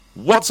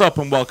What's up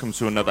and welcome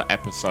to another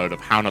episode of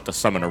How Not to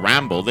Summon a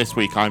Ramble. This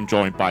week I'm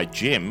joined by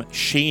Jim,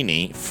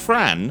 Sheeny,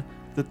 Fran,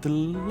 the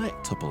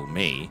delectable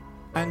me,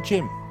 and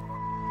Jim.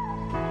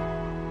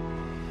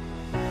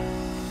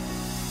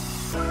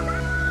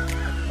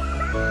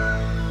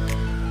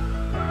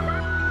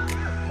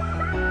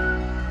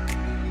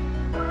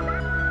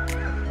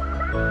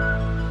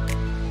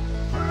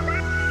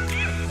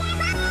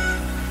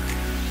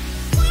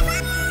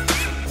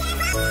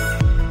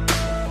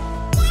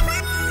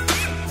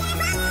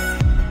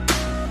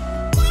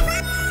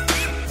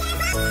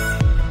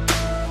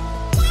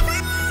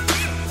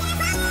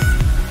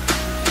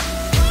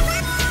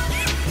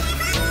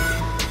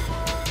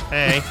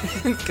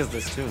 Because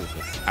there's two of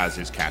them. As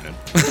is canon.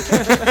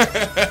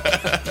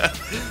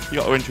 You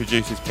got to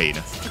introduce his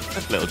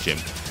penis. Little Jim.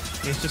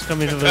 He's just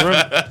come into the room.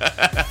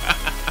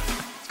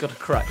 It's got a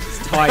crutch.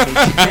 It's tiny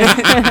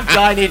Jim.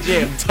 Tiny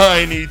Jim.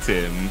 Tiny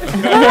Tim.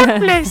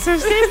 Bless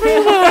us,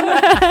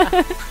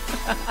 everyone.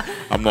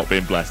 I'm not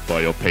being blessed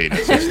by your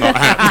penis. It's not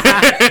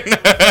happening.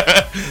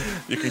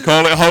 You can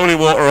call it holy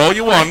water all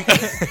you want.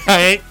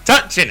 I ain't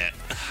touching it.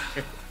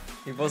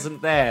 He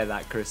wasn't there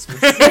that Christmas.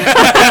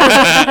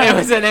 It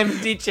was an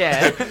empty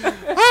chair.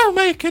 I'll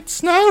make it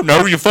snow.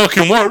 No, you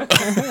fucking won't.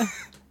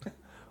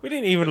 We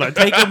didn't even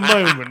take a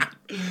moment.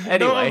 Anyway,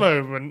 Not a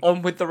moment.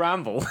 on with the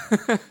ramble.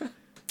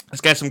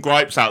 Let's get some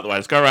gripes out of the way.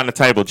 Let's go around the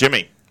table.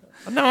 Jimmy.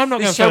 No, I'm not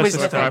going This to show first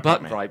is this about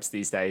time. butt gripes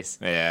these days.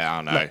 Yeah,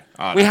 I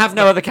know. We have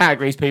no other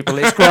categories, people.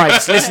 It's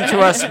gripes. Listen to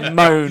us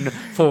moan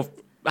for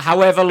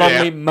however long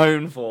Yeah. we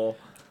moan for.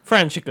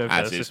 Fran should go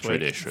As first is this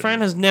tradition. week.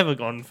 Fran has never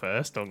gone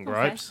first on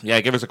gripes.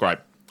 Yeah, give us a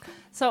gripe.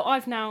 So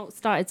I've now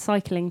started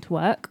cycling to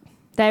work.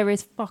 There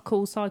is fuck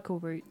all cycle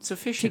routes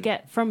Sufficient. to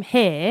get from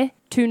here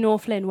to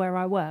North Lynn where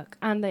I work,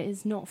 and it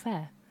is not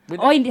fair. With-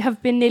 I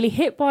have been nearly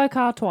hit by a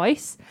car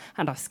twice,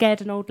 and I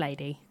scared an old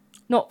lady.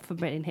 Not for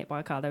being hit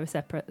by a car; they were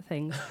separate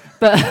things.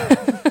 But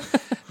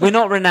We're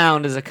not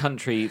renowned as a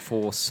country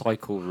for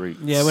cycle routes.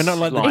 Yeah, we're not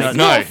like the it's Dutch.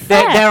 No. not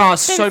fair. There are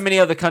so many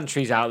other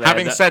countries out there.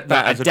 Having said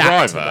that, as a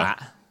adapt to driver,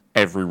 that.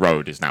 every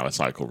road is now a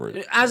cycle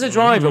route. As a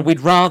driver,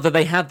 we'd rather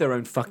they had their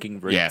own fucking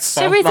routes. Yes.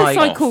 there is Like- a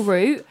cycle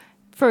route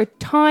for a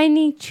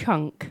tiny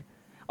chunk.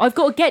 I've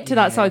got to get to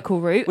that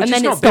cycle route, We're and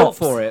just then not it built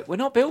stops. for it. We're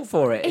not built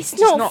for it. It's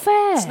just not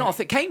fair. It's not.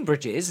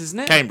 Cambridge is, isn't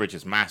it? Cambridge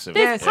is massive.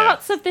 There's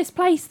parts of this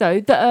place though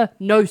that are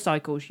no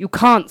cycles. You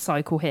can't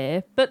cycle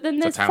here, but then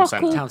there's town fuck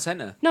centre. all. Town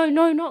centre. No,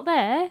 not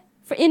there.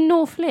 For in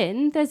North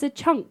Lynn, there's a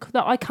chunk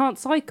that I can't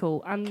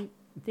cycle, and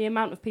the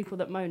amount of people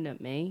that moan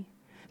at me.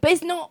 But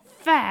it's not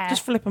fair.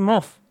 Just flip them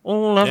off.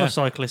 All other Yeah.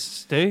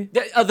 cyclists do.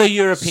 The other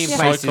European Yeah.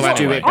 places Cycle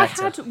do anyway. it I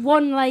better. had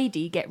one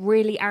lady get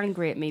really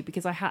angry at me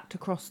because I had to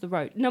cross the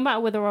road. No matter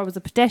whether I was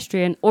a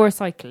pedestrian or a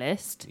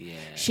cyclist,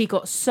 she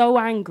got so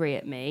angry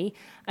at me,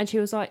 and she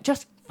was like,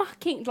 just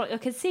fucking, like, I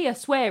could see her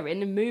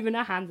swearing and moving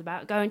her hands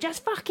about, going,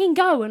 just fucking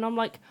go. And I'm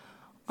like,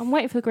 I'm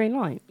waiting for the green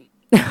light.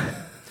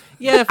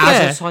 Yeah, As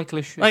fair. a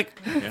cyclist should.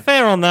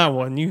 Fair on that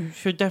one. You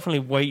should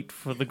definitely wait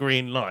for the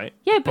green light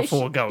Yeah, but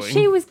before going.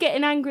 she was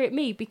getting angry at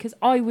me because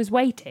I was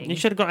waiting. You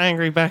should have got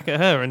angry back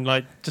at her and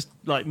just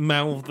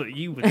mouth that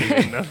you were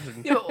doing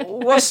nothing. Yeah,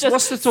 what's the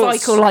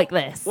thoughts? cycle like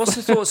this. What's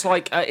the thoughts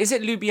like? Is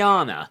it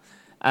Ljubljana,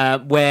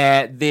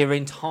 where their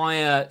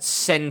entire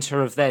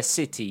centre of their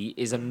city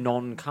is a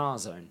non-car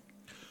zone?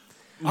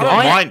 I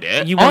don't mind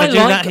it. You want to do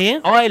like, that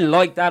here? I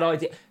like that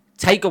idea.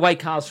 Take away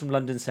cars from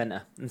London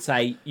Centre and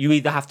say you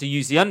either have to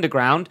use the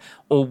underground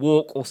or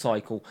walk or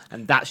cycle,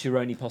 and that's your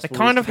only They possible.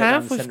 kind route of to get down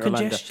have the with centre of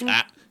London. congestion.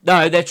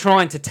 No, they're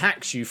trying to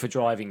tax you for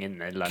driving in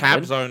there, London.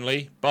 Cabs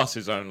only,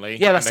 buses only.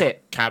 Yeah, that's and the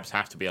it. Cabs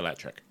have to be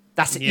electric.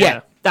 That's it. Yeah. Yeah,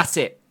 that's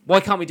it. Why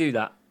can't we do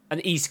that?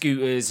 And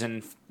e-scooters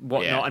and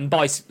whatnot, Yeah. and the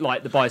bicycle Well,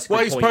 you're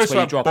points supposed to where you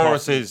have drop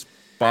Boris's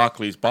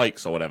Barclays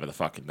bikes or whatever the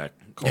fucking they're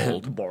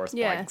called. off. Boris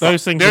Yeah. bikes.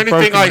 Those things The are only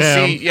broken thing I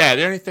down. see,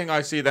 the only thing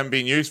I see them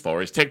being used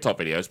for is TikTok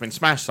videos been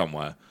smashed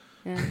somewhere,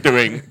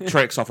 doing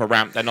tricks off a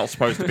ramp they're not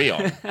supposed to be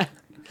on.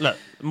 Look,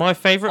 my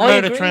favourite I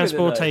mode agree of with it, though.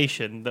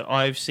 transportation that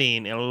I've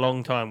seen in a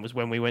long time was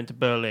when we went to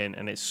Berlin,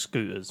 and it's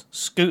scooters.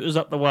 Scooters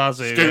up the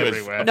wazoo Scooters.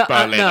 everywhere. No,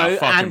 Berlin are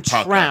fucking and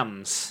pucker.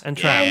 trams. And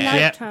I trams, like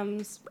yeah.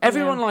 trams.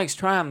 Everyone Yeah. likes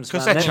trams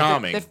 'Cause man. they're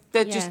charming.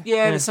 They're just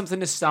there's something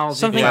nostalgic.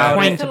 Something about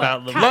quaint it. Feel like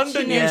about them. catching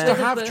London it used to with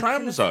have the-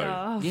 tram the zone.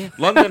 stuff. Yeah.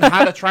 London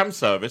had a tram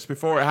service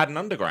before it had an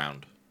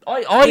underground. We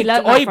learned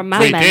that from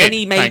Mad We Men. did.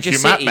 any Thank major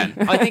you, Mad city. Men.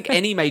 I think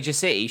any major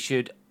city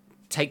should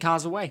take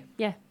cars away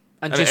Yeah.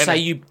 and And- just and-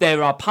 say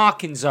there are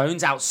parking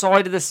zones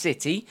outside of the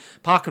city,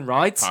 park and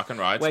rides,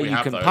 where we you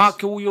have can those.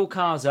 park all your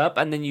cars up,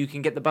 and then you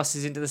can get the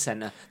buses into the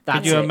centre. That's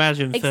Could you it.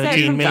 imagine Exactly.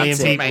 13 million That's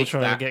it. people Make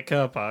trying that- to get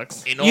car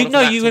parks? In order You for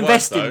know, that you to work,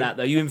 invest in though, that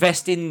though. You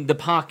invest in the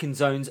parking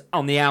zones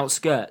on the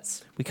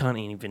outskirts. We can't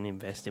even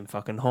invest in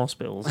fucking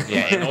hospitals.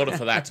 Yeah, in order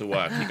for that to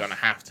work, you're going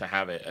to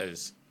have it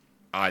as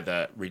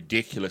either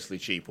ridiculously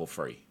cheap or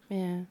free.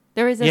 Yeah.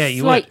 There is Yeah, a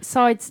you slight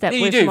sidestep Yeah,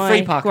 you with do. my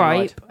Free park and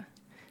ride. gripe.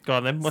 Go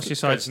on then, what's your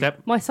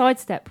sidestep? My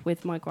sidestep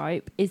with my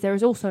gripe is there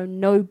is also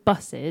no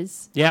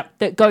buses Yep.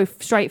 that go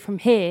straight from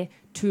here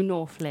to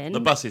North Lynn. The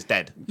bus is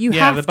dead. You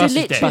Yeah, the have to bus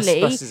is dead.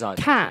 literally Buses are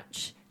dead.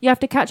 catch you have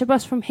to catch a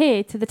bus from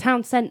here to the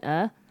town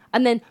centre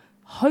and then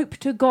hope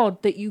to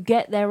God that you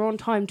get there on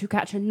time to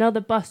catch another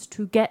bus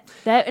to get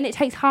there. And it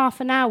takes half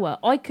an hour.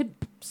 I could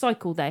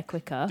cycle there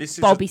quicker,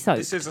 but I'll be soaked.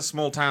 This is a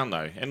small town,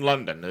 though. In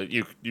London,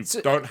 you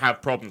don't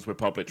have problems with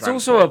public It's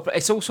transport.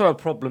 it's also a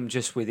problem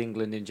just with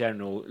England in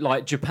general.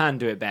 Like Japan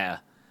do it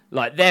better.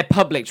 Like their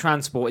public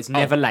transport is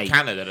never late.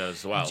 Canada does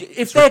as well. If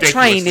It's their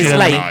train is ridiculously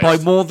late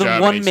organised. by more than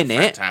Germany's 1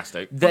 minute,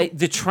 fantastic.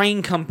 the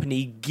train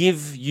company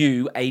give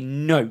you a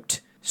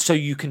note so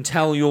you can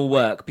tell your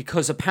work.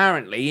 Because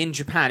apparently in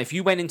Japan, if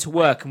you went into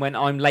work and went,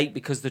 I'm late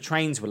because the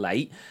trains were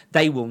late,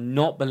 they will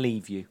not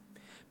believe you.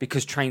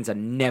 Because trains are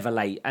never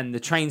late. And the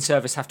train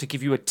service have to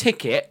give you a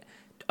ticket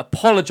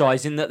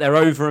apologising that they're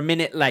over a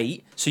minute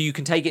late so you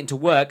can take it into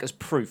work as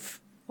proof.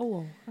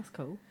 Oh, that's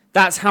cool.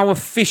 That's how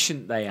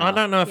efficient they are. I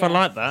don't know if I Yeah.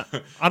 like that.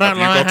 I don't Have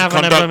you like got a having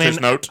a conductor's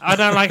blooming- note? I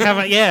don't like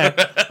having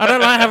I don't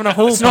like having a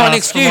hall It's not an pass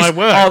excuse. for my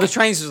work. Oh, the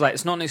trains was late.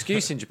 It's not an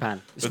excuse in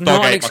Japan. It's The not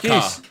dog an ate my car.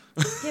 excuse.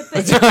 Yeah,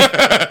 but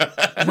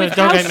The with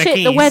dog how ate my shit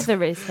the keys.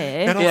 weather is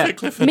here, Get off Yeah. it,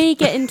 Clifford. me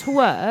getting to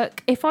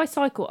work, if I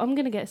cycle, I'm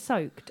going to get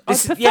soaked. I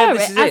This is- prefer yeah,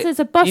 this it is as there's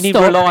a bus You need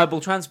stop.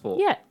 reliable transport.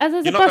 Yeah, as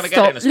there's You're a not bus gonna get it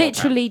in stop a small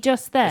literally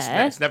just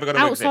there. it's never gonna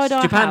outside exist.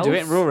 our Japan house. do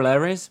it in rural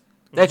areas.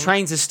 Their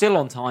trains are still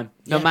on time,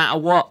 no matter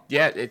what.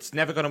 Yeah, it's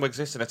never going to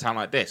exist in a town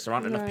like this. There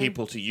aren't enough No.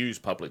 people to use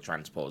public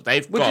transport.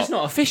 They've We're got... just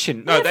not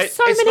efficient. No, There's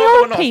so it's many not that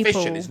old we're not people.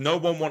 efficient. It's no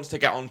one wants to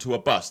get onto a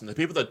bus. And the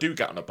people that do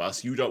get on a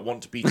bus, you don't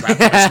want to be trapped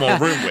in a small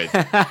room with.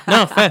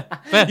 No, fair.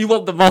 You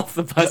want them off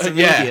the bus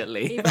Yeah.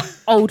 immediately. Either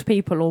old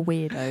people or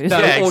weirdos. No,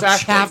 Yeah, or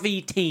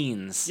exactly. chavvy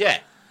teens. Yeah.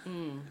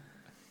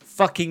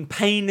 Fucking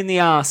pain in the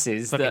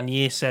asses Fucking that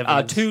year 7.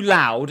 are too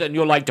loud, and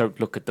you're like, don't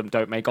look at them,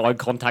 don't make eye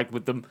contact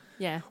with them.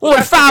 Yeah. Oh,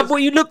 fab, what are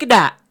you looking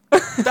at?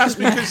 That's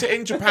because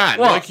in Japan,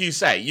 What? like you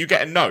say, you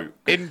get a note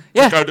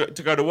Yeah.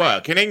 to go to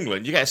work. In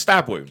England, you get a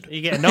stab wound.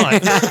 You get a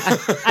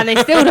knife. And they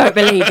still don't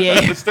believe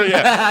you. Still,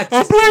 yeah.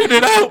 I'm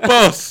bleeding out,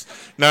 boss.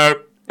 No.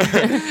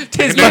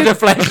 Tis but a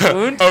flesh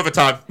wound.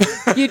 Overtime.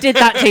 You did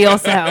that to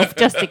yourself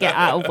just to get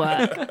out of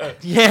work.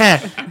 Yeah.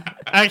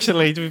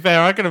 Actually, to be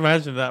fair, I can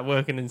imagine that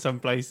working in some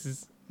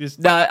places. Just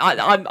No,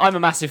 I'm a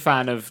massive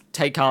fan of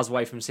take cars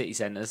away from city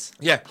centres.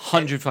 Yeah.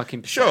 100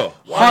 fucking %. Sure.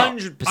 Why not?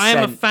 100%. I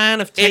am a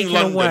fan of In taking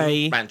London,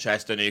 away.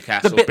 Manchester,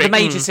 Newcastle, the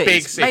major cities.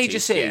 big cities. Major yeah.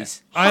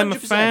 cities. I am a 100%.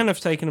 fan of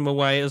taking them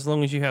away as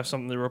long as you have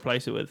something to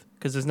replace it with.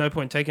 Because there's no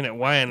point taking it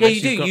away Yeah, unless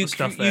you do. you've got You, the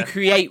stuff you there.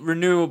 create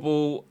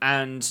renewable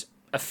and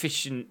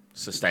efficient.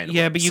 Sustainable.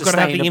 Yeah, but you've got to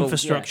have the sustainable,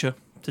 infrastructure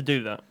to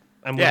do that.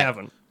 And we Yeah.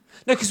 haven't.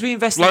 No, because we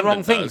invest in the London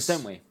wrong things, does.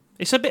 don't we?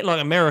 It's a bit like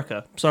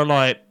America. So,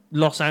 like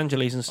Los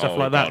Angeles and stuff Oh,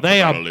 like that. God, They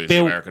we're are gonna lose the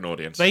built. American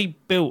audience. They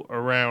built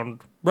around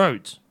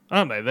roads,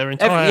 aren't they? They're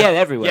entire. Yeah,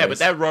 everywhere. Yeah, but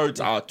their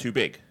roads are too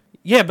big.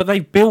 Yeah, but they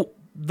built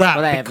that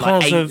Well, they have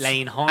because like of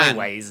 8-lane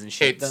highways and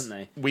shit, It's- don't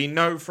they? We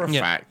know for a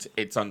Yeah. fact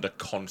it's under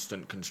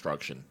constant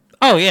construction.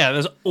 Oh yeah,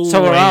 there's always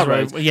So are our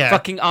roads. roads. Yeah,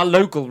 Fucking our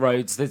local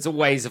roads. There's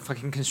always a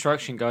fucking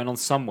construction going on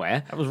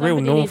somewhere. that was real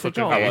Somebody needs a Norfolk.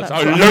 job. of it. That's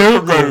Oh, right.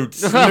 local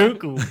roads.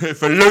 Local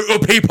For local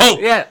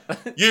people. Yeah.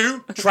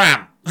 You,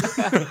 tram.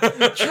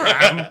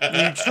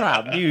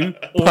 tram, you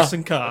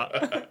Orson cart.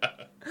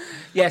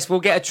 Yes, we'll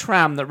get a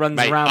tram that runs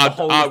Mate, around the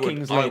whole I of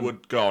King's would, I Lynn.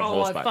 would go on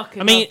Oh, horseback.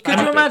 I mean, Could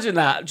you I'm- imagine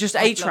that? Just a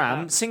I'd love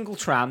tram, that. single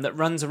tram that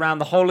runs around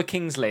the whole of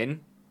King's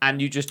Lynn,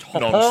 and you just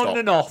hop Non-stop. on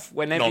and off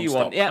whenever you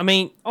Non-stop. want. Yeah, I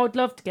mean, I'd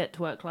love to get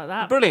to work like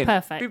that. brilliant,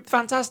 Perfect. Be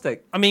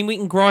fantastic. we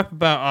can gripe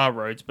about our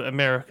roads, but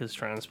America's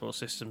transport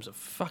systems are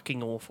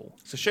fucking awful.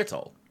 It's a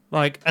shithole.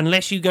 Like,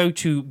 unless you go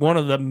to one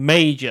of the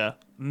major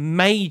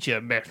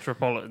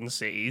metropolitan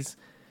cities,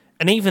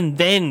 and even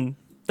then,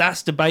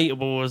 that's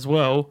debatable as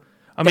well.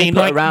 I They mean, put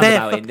like, a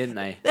roundabout in, didn't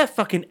they? they're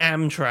fucking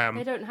Amtram.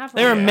 They don't have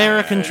Their one.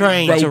 American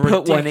trains They are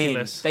put one in.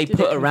 ridiculous. They Did it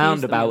put a confuse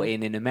roundabout them?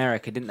 in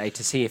America, didn't they,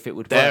 to see if it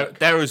would There, work?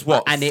 there is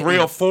what, And it 3 or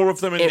went- 4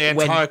 of them in it the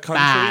went entire country.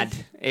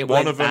 bad. It One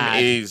went of them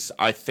bad. is,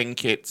 I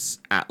think it's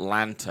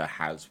Atlanta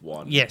has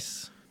one.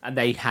 Yes. And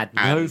they had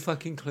no And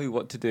fucking clue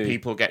what to do.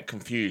 People get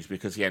confused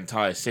because the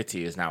entire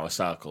city is now a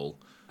circle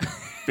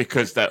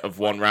because of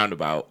one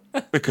roundabout.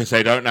 Because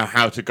they don't know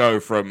how to go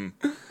from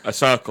a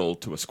circle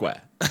to a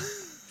square.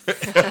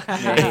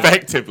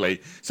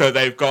 Effectively. So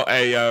they've got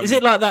a. Is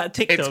it like that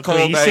TikTok where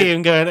called you a- see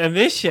him going, and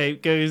this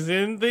shape goes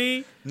in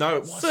the... No,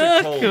 what's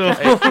Circle. it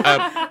called?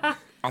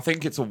 I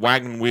think it's a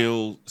wagon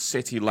wheel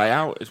city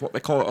layout, is what they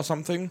call it, or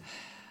something.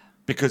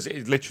 Because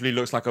it literally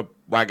looks like a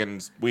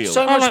wagon's wheel.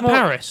 so Oh, much like more,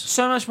 Paris.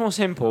 So much more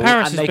simple.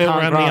 Paris and is they built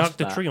can't around the grasp Arc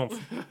de that.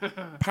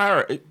 Triomphe.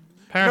 Paris.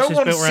 Paris No is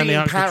one's built around the seen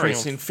Arc de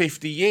Paris Triomphe. in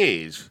 50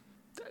 years.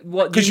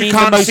 What, do 'Cause you you mean the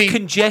can't most see-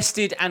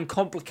 congested and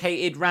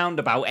complicated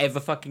roundabout ever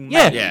fucking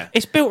Yeah, made? Yeah.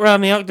 it's built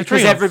around the Arc de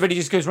Because Triomphe. everybody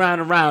just goes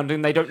round and round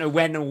and they don't know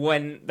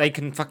when they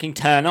can fucking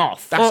turn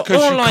off. That's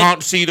because or you like-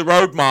 can't see the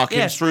road markings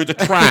Yeah. through the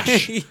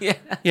trash. Yeah.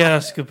 Yeah,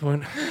 that's a good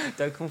point.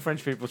 Don't call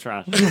French people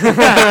trash.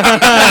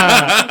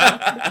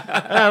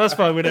 Ah, that's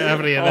fine. We don't have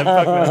any of them.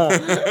 Fuck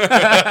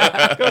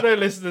that. Got no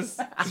listeners.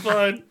 It's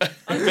fine.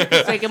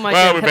 Taking my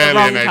Well, joke we at the barely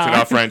wrong alienated time.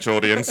 our French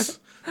audience.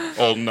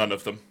 Or none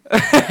of them.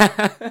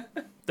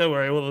 Don't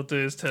worry, all they'll do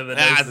is turn their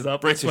noses Ah,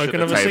 up, British smoke at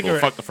another the table.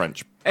 cigarette. Fuck the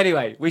French.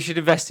 Anyway, we should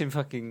invest in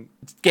fucking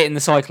getting the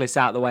cyclists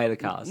out of the way of the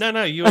cars.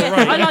 No, you were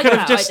right. I You like could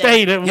have that just idea.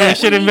 stayed at Yeah. we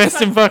should We need invest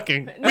to- in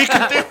fucking. We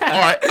can do. All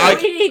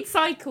right. We need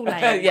cycle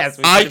lanes. Yes,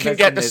 we I should can invest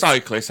get in the this.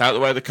 cyclists out of the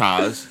way of the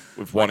cars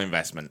with one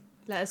investment.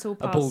 Let us all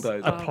pass.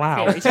 bulldozer. A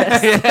plough. theory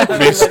test.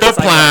 Mr.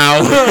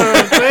 Plow. We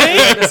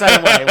went the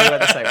same way. We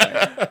went the same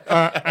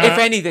way. If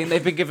anything,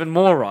 they've been given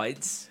more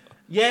rights.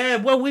 Yeah,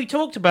 well, we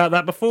talked about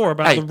that before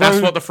about Hey, the road.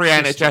 that's what the free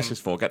system. NHS is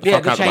for. Get the Yeah,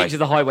 fuck the out of the way. change of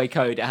the highway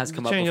code. It has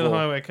come up Change of before.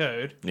 the highway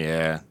code.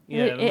 Yeah.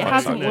 Yeah, It the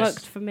hasn't cyclists.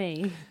 worked for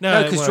me.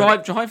 No, it because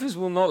won't. drivers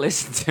will not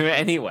listen to it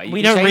anyway. You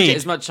We can don't change it read.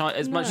 as much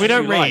as No. much. We as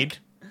don't you read.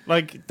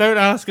 Like, don't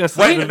ask us.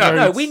 Like. the No,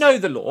 roads. we know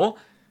the law.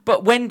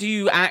 But when do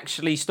you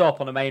actually stop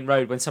on a main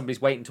road when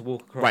somebody's waiting to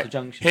walk across Right. the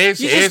junction? Here's-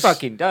 you here's- just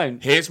fucking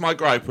don't. Here's my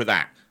gripe with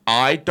that.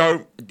 I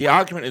don't. The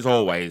argument is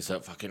always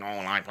that fucking,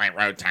 I pay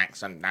road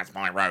tax and that's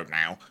my road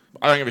now.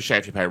 I don't give a shit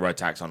if you pay road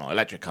tax or not.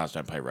 Electric cars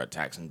don't pay road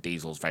tax and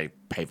diesels pay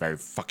very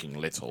fucking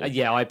little.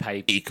 Yeah, I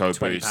pay Eco £20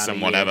 boosts a and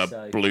year, whatever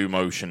so- Blue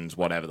Motions,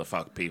 whatever the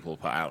fuck people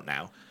put out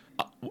now.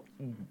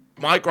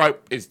 My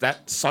gripe is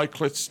that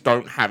cyclists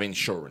don't have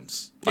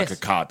insurance like Yes.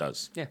 a car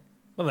does. Yeah.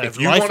 Well, they have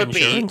If you life want to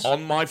be insurance.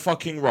 on my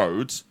fucking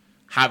roads,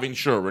 have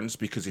insurance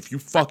because if you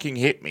fucking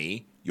hit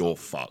me, you're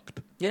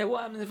fucked. Yeah,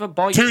 what happens if a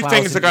bike Two plows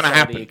things are into going to the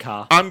side of happen. your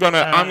car? I'm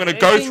gonna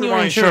go it's in through your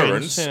my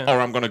insurance, insurance, yeah. or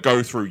I'm gonna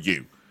go through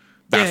you.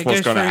 That's it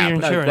what's goes going to through your happen.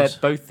 No, insurance.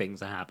 both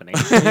things are happening.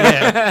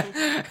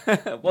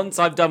 Yeah, Once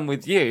I've done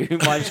with you,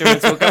 my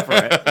insurance will cover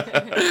it.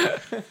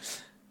 but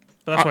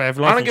that's why I have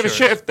life I don't give a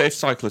insurance. shit if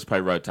cyclists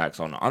pay road tax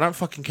or not. I don't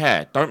fucking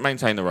care. Don't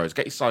maintain the roads.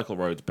 Get your cycle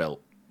roads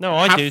built. No,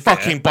 I Have do.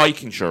 fucking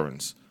bike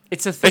insurance.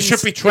 It's a They thin,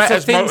 should be treated it's a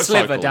as thin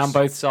sliver motorcycles. down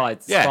both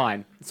sides. Yeah. It's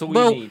fine. That's all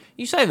Well, you need.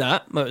 you say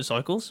that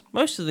motorcycles.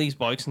 Most of these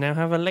bikes now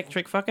have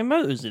electric fucking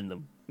motors in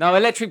them. No,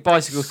 electric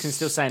bicycles can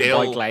still stay in the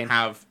Still bike lane.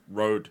 have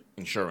road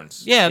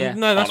insurance. Yeah, Yeah.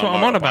 no, that's On a what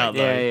I'm on motorbike. about.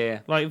 Though. Yeah, yeah, yeah.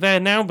 Like they're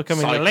now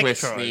becoming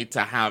Cyclists electric. need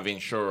to have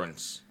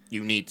insurance.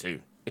 You need to.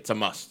 It's a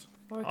must.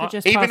 Or I could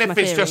just Even pass if my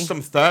it's theory. just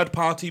some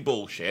third-party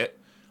bullshit,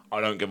 I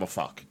don't give a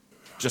fuck.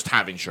 Just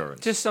have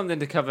insurance. Just something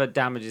to cover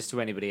damages to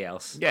anybody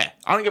else. Yeah,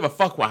 I don't give a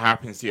fuck what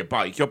happens to your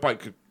bike. Your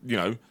bike,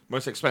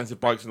 most expensive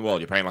bikes in the world,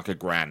 you're paying like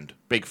 $1,000.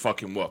 Big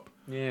fucking whoop.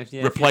 Yeah,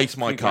 yeah. Replace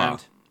my few car,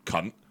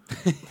 grand.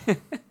 cunt.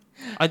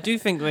 I do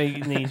think they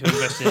need to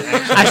invest in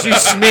action. As you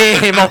smear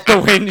him off the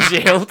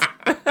windshield.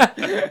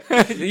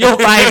 You're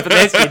paying for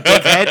this, you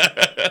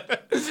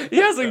dickhead. He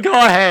hasn't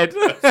got a head.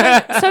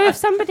 So if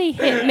somebody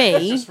hit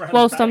me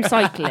whilst I'm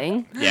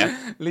cycling, Yeah,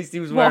 At least he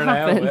was what wearing a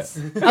helmet. happens?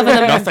 Other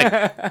than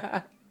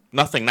nothing.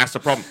 Nothing, that's the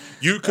problem.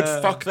 You could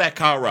fuck their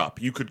car up.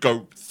 You could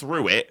go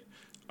through it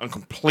and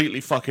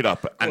completely fuck it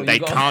up, and Well, they you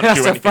got- can't that's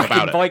do a anything fucking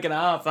about it. bike and a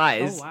half, that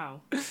is. oh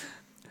wow,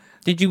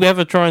 Did you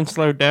ever try and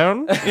slow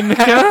down in the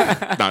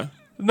car? No.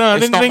 No, I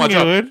It's didn't not think my you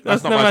job. would.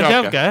 That's That's not not my my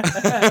job,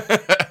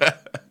 job, guy.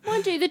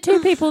 mind you, the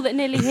two people that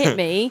nearly hit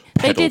me,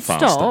 they Pedal did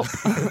stop.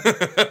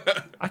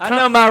 I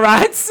know my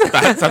rights.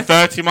 That's a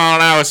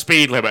 30-mile-an-hour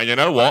speed limit, and you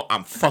know what?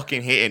 I'm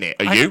fucking hitting it.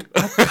 Are you?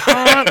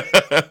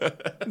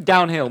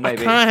 Downhill,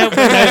 maybe. Can't help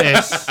but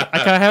notice. I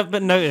can't help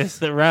but notice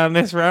that around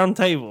this round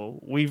table,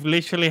 we've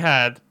literally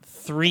had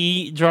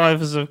 3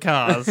 drivers of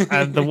cars,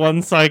 and the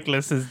one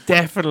cyclist has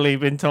definitely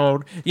been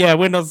told, "Yeah,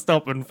 we're not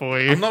stopping for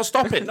you." I'm not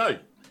stopping, no.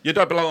 You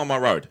don't belong on my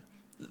road.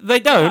 They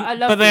don't, I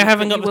love but they you,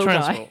 haven't but got you the will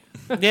transport.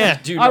 Yeah,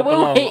 Do I not will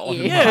belong hit on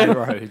you. my Yeah.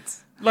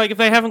 roads. like if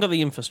they haven't got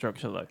the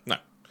infrastructure though, No.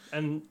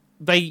 and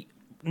they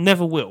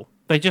never will.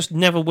 They just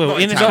never will.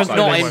 Not in this towns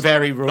country, like Not they in won't.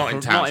 very rural. Not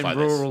in towns like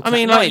this. rural. I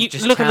mean, not like, in you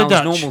just look at the towns,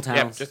 Dutch. normal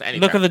Yeah, towns. just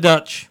anywhere. Look at the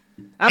Dutch.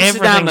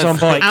 Amsterdam, everything's on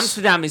bikes.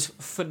 Amsterdam is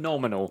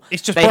phenomenal.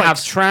 It's just they have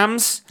bikes.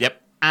 trams.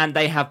 Yep. And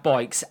they have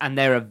bikes, and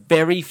there are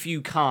very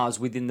few cars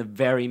within the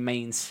very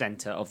main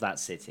centre of that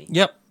city.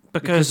 Yep,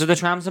 Because of the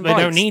trams and they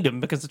bikes. don't need them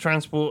because the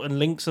transport and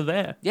links are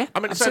there. Yeah, I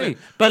mean, it's absolutely.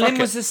 only- Berlin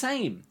fuck was it. the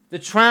same. The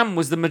tram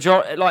was the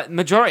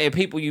majority of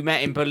people you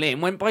met in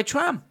Berlin went by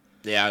tram.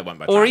 Yeah, I went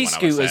by Or tram when I was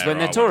e-scooters there, when or they're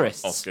I went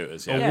tourists. Or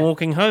scooters, Or yeah. Yeah.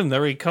 walking home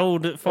very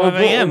cold at Or, 5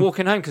 a.m.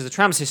 walking home because the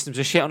tram systems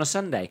are shit on a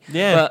Sunday.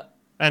 Yeah. But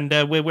And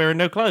we're wearing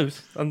no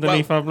clothes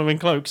underneath our blooming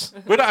cloaks.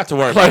 We don't have to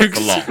worry about it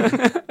for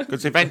long.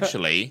 Because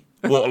eventually,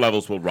 water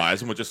levels will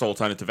rise and we'll just all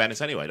turn into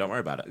Venice anyway. Don't worry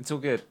about it. it's all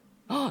good.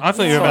 I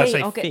thought you were about to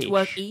say I'll get fish. to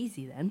work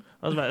easy then.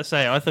 I was about to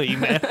say, I thought you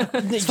meant...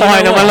 It's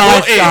fine, I'm a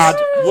lifeguard.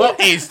 What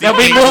is the There'll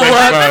be English more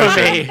work for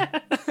version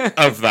me.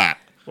 of that?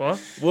 What?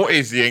 What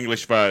is the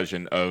English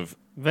version of,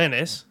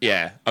 Venice?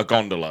 a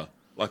gondola?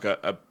 Like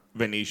a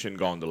Venetian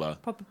gondola.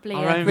 Probably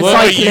Our a own- What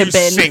are you recycling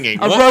bin. singing?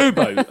 A What-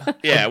 rowboat.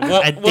 Yeah, A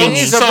what dinghy.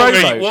 It is a song are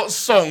rowboat. you- what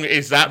song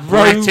is that?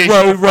 Row, British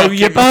row, row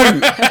your fucking-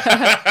 boat.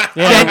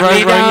 Yeah,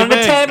 Gently down the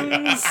boat.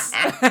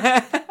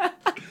 Thames.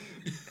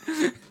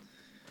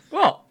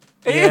 What?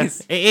 It Yeah,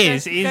 is. It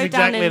is. It is Go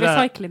down exactly in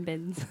that. recycling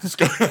bins.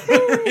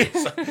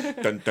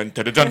 Dun, dun,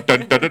 dun, dun, dun,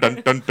 dun, dun,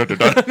 dun, dun, dun,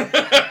 dun.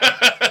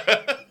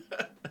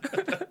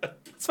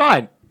 It's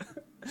fine.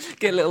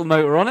 Get a little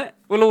motor on it.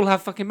 We'll all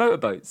have fucking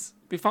motorboats.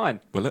 Be fine.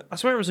 Will it? I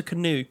swear it was a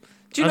canoe.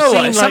 Do you I've know what?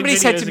 seen, If like, somebody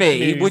said videos to of me,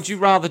 canoes. would you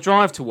rather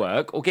drive to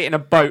work or get in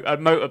a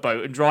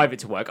motorboat, and drive it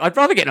to work? I'd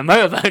rather get in a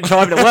motorboat and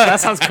drive it to work. That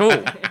sounds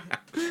cool.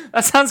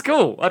 That sounds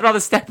cool. I'd rather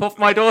step off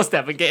my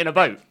doorstep and get in a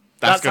boat.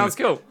 That sounds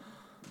cool.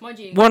 Mind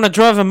you, Want to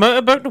drive a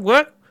motorboat to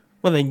work?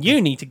 Well, then you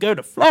need to go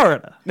to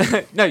Florida.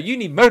 No, you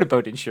need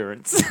motorboat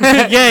insurance.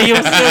 Yeah, you'll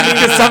still need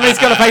Because somebody's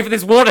got to pay for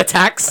this water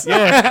tax.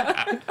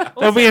 Yeah.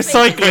 There'll be a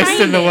Also, if they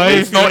cyclist in the train way. you-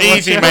 It's not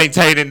easy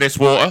maintaining this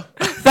water.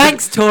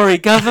 Thanks, Tory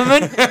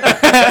government.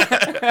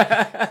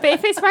 But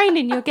if it's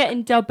raining, you're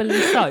getting doubly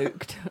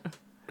soaked.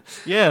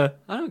 Yeah.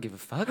 I don't give a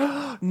fuck.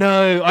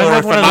 No, I Or have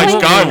if one a of nice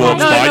those. guy No, walks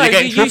No, by, no, you're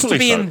getting you're used to triply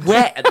being soaked.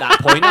 wet at that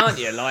point, aren't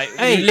you? Like,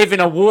 Hey. you live in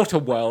a water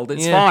world,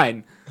 it's Yeah.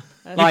 fine.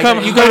 Like,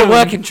 come you go to home.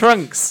 work in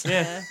trunks.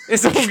 Yeah.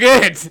 It's all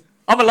good.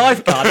 I'm a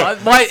lifeguard.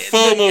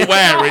 Formal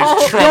wear is I'm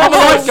a trunk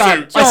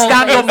lifeguard. suit. I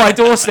stand on my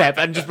doorstep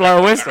and just blow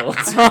a whistle.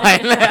 It's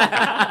fine.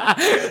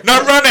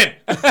 No running.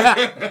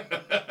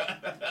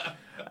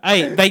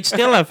 Hey, they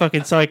still have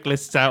fucking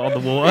cyclists out on the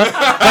water.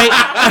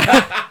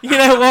 You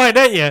know why,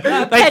 don't you? They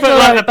put pedalo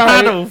like the boat.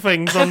 paddle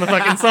things on the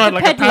fucking side,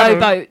 like a Pedalo paddle.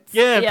 boats.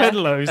 Yeah, Yeah.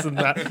 pedalos and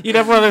that. You'd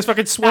have one of those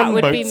fucking swan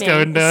would be boats me.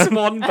 going down.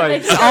 Swan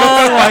boats.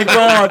 Oh my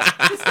god.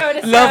 Just go in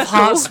a Love circle.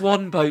 heart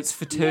swan boats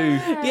for two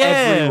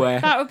everywhere.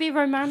 That would be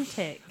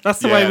romantic. That's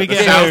the way we the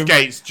get home.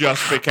 Southgates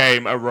just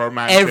became a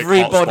romantic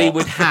Everybody hotspot.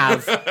 would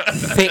have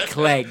thick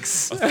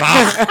legs.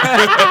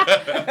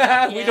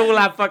 We'd all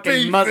have fucking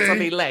Beefy.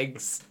 muscly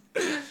legs.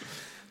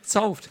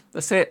 Solved.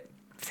 That's it.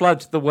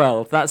 Flood the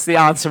world. That's the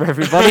answer,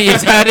 everybody.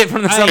 You've heard it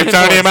from the Southern It's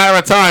only a Voice. matter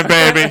of time,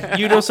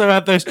 baby. You'd also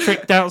have those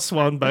tricked out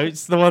swan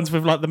boats, the ones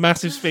with like the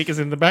massive speakers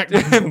in the back.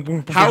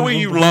 How are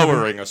you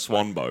lowering a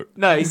swan boat?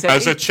 No, he said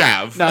As a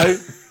chav? no.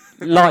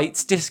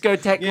 Lights,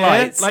 discotheque Yeah,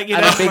 lights, like, you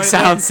and know, a big like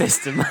sound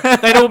system.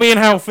 They'd all be in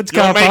Halford's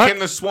You're car making park.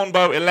 the swan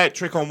boat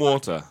electric on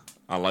water.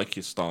 I like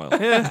your style.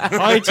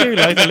 I too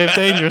like to live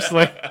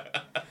dangerously.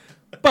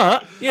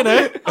 But, you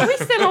know, Are we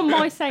still on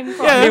my same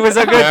front? Yeah. He was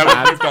a good Yeah,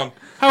 man. we've gone.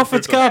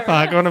 Halford's car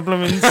park on a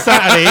blooming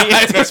Saturday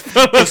is just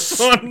full of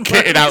swan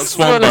Kitted out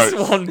swan Full of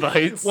boats. swan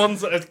boats.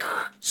 ones that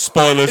are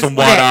Spoilers and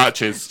wide neck.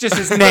 arches. Just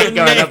his neck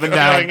going up and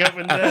down. going up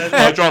and down.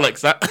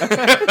 Hydraulics, that.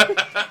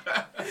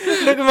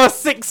 Look at my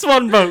sick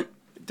swan boat.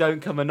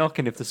 Don't come a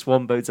knocking if the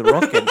swan boats are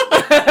rocking.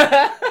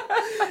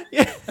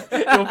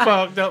 You're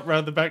parked up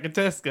round the back of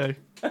Tesco.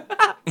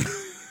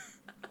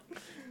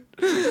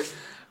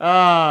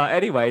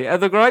 Anyway,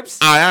 other gripes?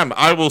 I am.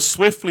 I will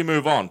swiftly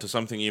move on to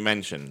something you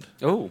mentioned.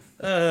 Oh.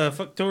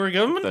 Fuck Tory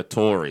government. The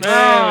Tories.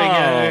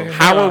 There we go.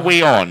 How are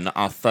we on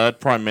our third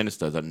Prime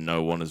Minister that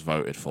no one has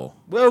voted for?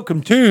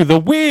 Welcome to the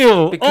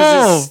wheel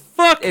Because of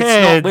fuckheads.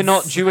 It's not, we're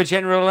not due a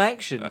general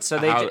election, so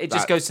How- it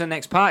just goes to the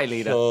next party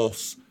leader.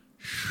 Horse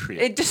shit.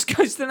 It just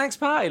goes to the next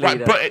party Right,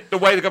 leader. but the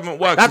way the government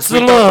works That's is we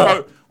the don't law.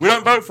 vote- we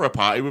don't vote for a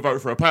party, we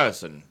vote for a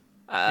person.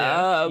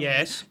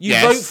 Yes. You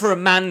Yes. vote for a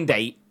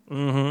mandate.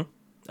 A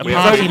We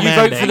party You vote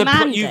mandate. for the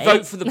Mandate. you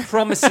vote for the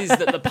promises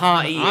that the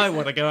party I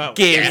want to go out.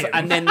 give,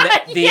 and then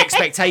the Yeah,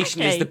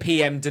 expectation is okay. the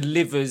PM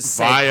delivers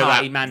said Via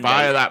party that, mandate.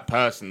 via that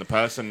person. The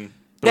person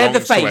They're the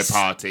belongs to a face.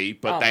 party,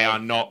 but they are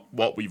not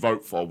what we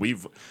vote for.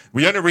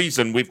 The only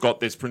reason we've got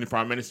this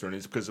Prime Minister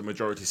is because of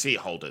majority seat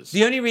holders.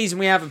 The only reason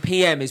we have a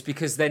PM is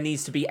because there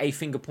needs to be a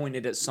finger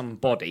pointed at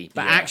somebody,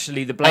 but Yeah.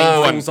 actually the blame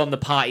Oh, and falls on the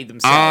party Aren't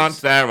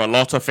themselves. there a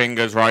lot of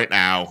fingers right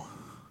now?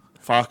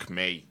 Fuck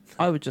me.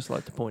 I would just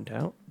like to point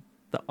out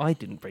that I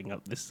didn't bring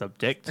up this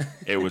subject.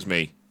 It was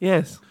me.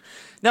 Yes.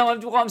 No,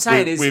 what I'm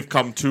saying is We've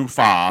come too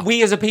far.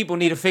 we as a people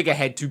need a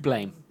figurehead to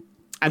blame.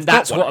 And got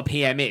that's one. what a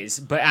PM is,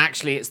 but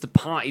actually it's the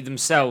party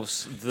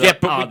themselves that Yeah,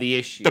 but are the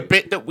issue. The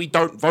bit that we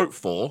don't vote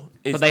for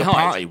is But they the hide.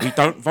 party. We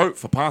don't vote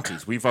for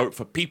parties. We vote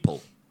for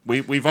people.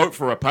 We vote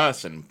for a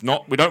person.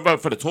 We don't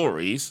vote for the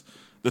Tories.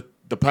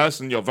 The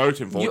person you're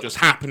voting for just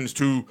happens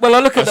to Well, I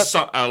look at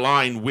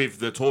align with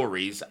the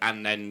Tories,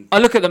 and then I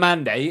look at the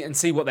mandate and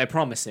see what they're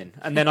promising,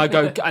 and then I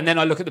go and then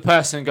I look at the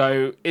person and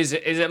go, is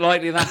it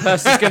likely that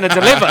person's going to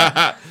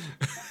deliver?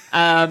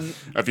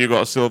 have you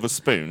got a silver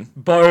spoon?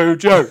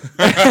 Bojo.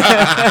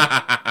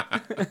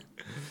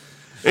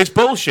 It's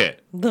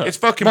bullshit. It's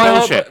fucking my whole-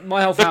 bullshit.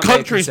 my whole the family are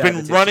country's been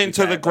conservative, run to be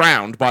into fair, the but-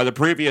 ground by the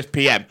previous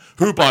PM,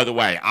 who, by the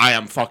way, I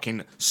am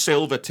fucking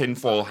silver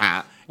tinfoil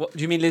hat. What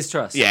do you mean, Liz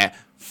Truss? Yeah,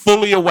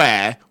 fully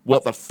aware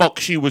what the fuck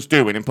she was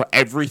doing and put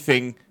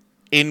everything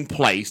in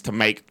place to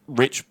make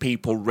rich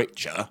people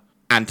richer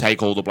and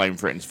take all the blame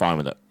for it and is fine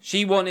with it.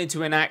 She wanted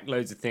to enact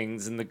loads of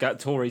things, and the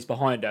Tories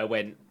behind her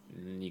went,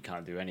 you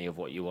can't do any of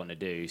what you want to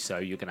do, so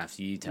you're going to have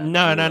to U-turn.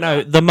 No, all no, of no.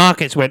 that." The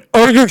markets went,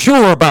 are you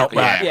sure about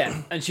that? Yeah.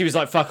 Yeah, and she was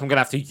like, fuck, I'm going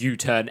to have to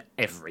U-turn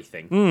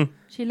everything.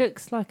 She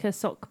looks like a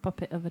sock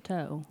puppet of a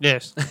turtle.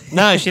 Yes.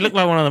 No, she looked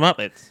like one of the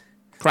Muppets.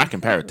 Cracking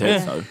pair of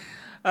tits, though.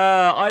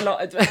 I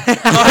like.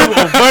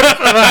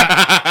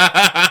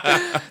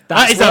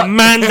 That is a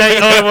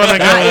mandate I want to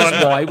That go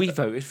is on. why we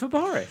voted for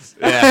Boris.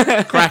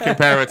 Yeah, cracking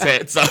pair of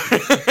tits.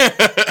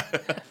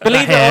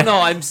 Believe it hair. or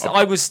not,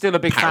 I was still a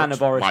big fan Parrot. of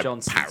Boris My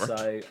Johnson. parrot.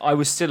 So I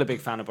was still a big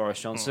fan of Boris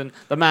Johnson.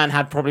 The man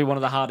had probably one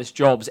of the hardest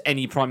jobs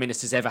any prime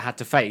minister's ever had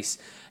to face: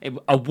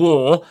 a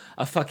war,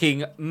 a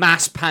fucking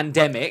mass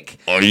pandemic.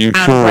 Are you and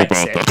sure about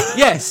Brexit. that?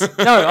 Yes.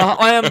 No,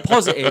 I am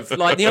positive.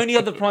 Like the only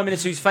other prime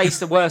minister who's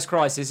faced a worse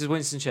crisis is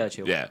Winston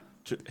Churchill. Yeah,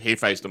 he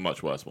faced a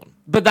much worse one.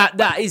 But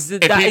that is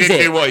If that he is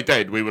didn't it. do what he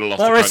did, we would have lost.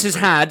 Boris the has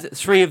country. had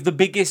 3 of the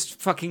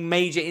biggest fucking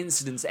major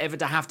incidents ever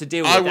to have to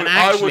deal with. I would- and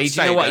I would actually, do you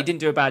say know what? that- He didn't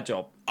do a bad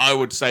job. I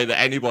would say that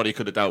anybody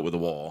could have dealt with the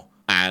war,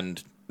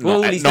 and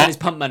All not, he's done not, is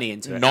pump money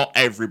into it. not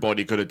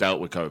everybody could have dealt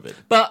with COVID.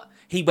 But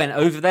he went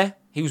over there.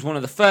 He was one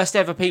of the first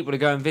ever people to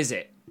go and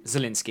visit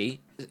Zelensky.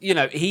 You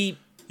know, he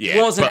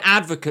Yeah, was an but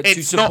advocate to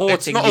It's not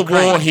supporting a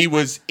Ukraine. war he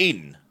was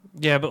in.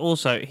 Yeah, but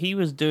also he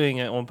was doing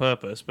it on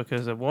purpose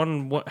because of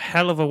what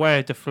hell of a way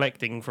of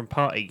deflecting from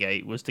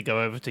Partygate was to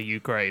go over to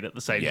Ukraine at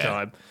the same Yeah.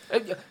 time.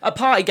 A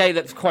party gay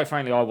that, quite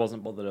frankly, I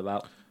wasn't bothered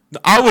about.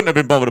 I wouldn't have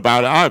been bothered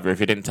about it either if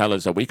he didn't tell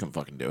us that we can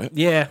fucking do it.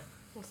 Yeah,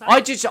 I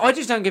just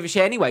don't give a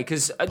shit anyway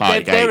because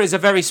Partygate. there is a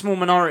very small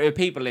minority of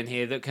people in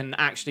here that can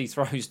actually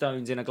throw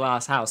stones in a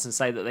glass house and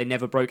say that they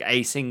never broke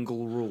a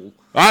single rule.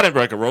 I didn't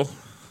break a rule.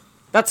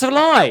 That's a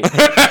lie. It's a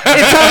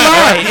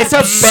lie. It's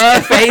a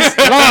barefaced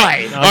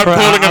lie. I'm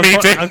calling a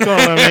meeting. I'm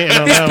calling a meeting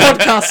on This that one.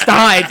 podcast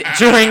died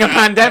during a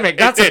pandemic.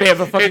 That's a bit of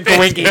a fucking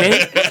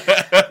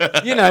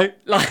coinky. You know,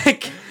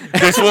 like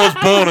This was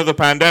born of the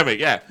pandemic.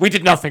 Yeah, we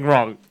did nothing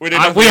wrong. We did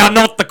nothing we are wrong.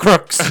 not the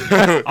crooks.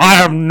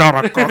 I am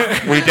not a cook.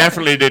 we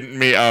definitely didn't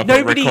meet up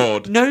and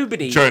record.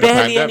 Nobody, during the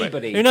barely pandemic.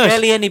 anybody, Who knows?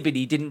 barely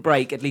anybody didn't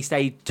break at least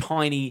a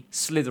tiny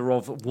slither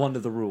of one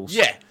of the rules.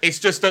 Yeah, it's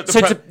just that the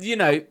So you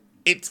know,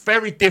 it's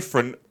very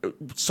different.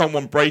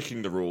 Someone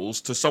breaking the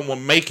rules to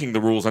someone making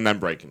the rules and then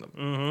breaking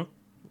them.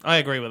 I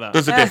agree with that.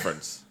 There's a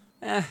difference.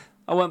 I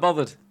weren't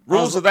bothered.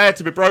 Rules are there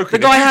to be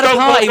broken. The If guy you had a don't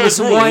want party with those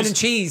some rules, wine and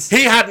cheese.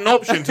 He had an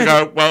option to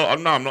go, well,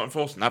 no, I'm not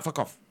enforcing that. Fuck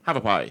off. Have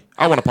a party.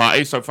 I want a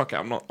party, so fuck it.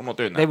 I'm not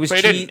doing that. There was, but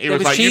he didn't. He there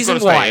was like, cheese you've and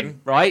got to stay wine,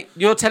 in. right?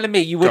 You're telling me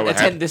you wouldn't Go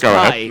ahead. attend this Go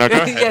ahead. party? No, go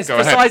ahead. Yes, Go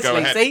ahead. precisely. Go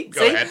ahead. See,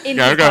 Go see. ahead. In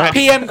Go the ahead.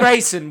 PM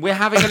Grayson, we're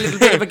having a little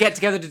bit of a get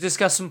together to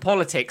discuss some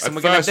politics, and At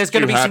we're gonna. first There's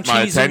going to you be some had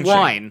my cheese and attention.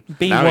 wine.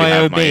 Now you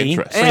have my BYOB.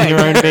 interest. Bring your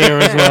own beer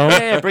as well.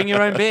 Yeah, bring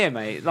your own beer,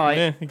 mate. Like,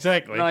 Yeah,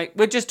 exactly. like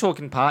we're just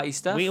talking party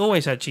stuff. We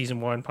always had cheese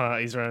and wine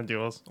parties around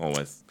yours.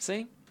 Always.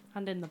 See,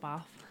 And in the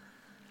bath.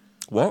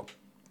 What?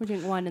 We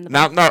drink wine in the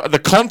Now, bath. no, the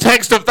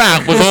context of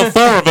that was all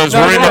 4 of us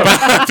were in the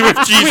bath with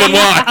cheese and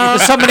wine. the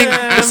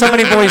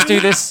summoning boys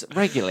do this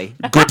regularly.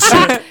 Good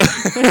shit.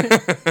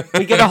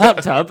 We get a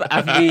hot tub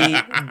and we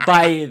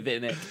bathe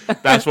in it.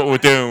 That's what we're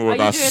doing with Are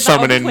you our doing that on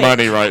summoning Twitch?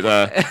 money right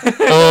there.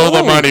 All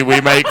the money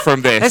we make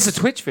from There's this. a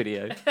Twitch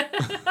video.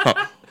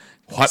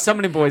 What?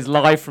 Summoning boys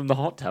live from the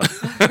hot tub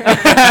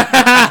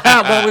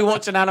while we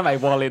watch an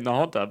anime while in the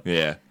hot tub.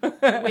 Yeah.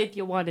 With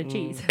your wine and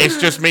cheese. It's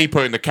just me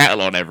putting the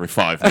kettle on every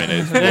 5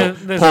 minutes,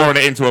 There's pouring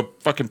it into a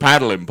fucking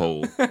paddling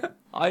pool.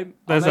 I'm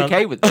There's a-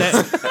 okay with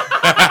this.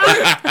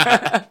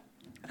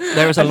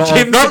 There was a lot.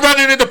 Jim- Of, Not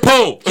running in the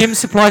pool. Jim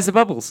supplies the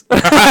bubbles.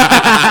 there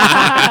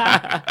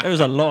was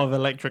a lot of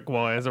electric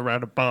wires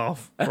around a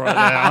bath right there.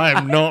 I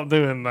am not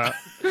doing that.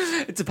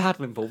 It's a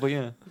paddling pool, but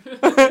yeah.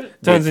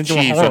 Turns With into a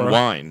cheese and horror.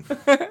 wine.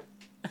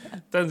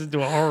 Turns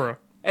into a horror.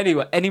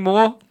 Anyway, any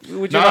more?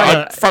 Would you No,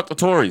 like? fuck the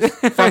Tories.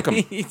 Fuck them.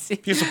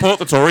 If you support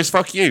the Tories,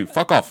 fuck you.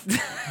 Fuck off.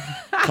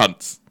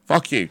 Cunts.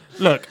 Fuck you.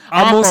 Look,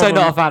 I'm our also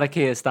problem- not a fan of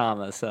Keir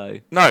Starmer, so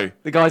No.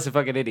 the guy's a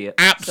fucking idiot.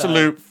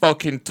 Absolute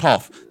fucking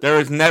toff. There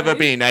has never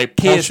been a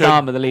Keir posher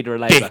Starmer, the leader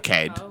of Labour.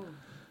 dickhead. Oh.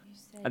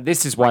 And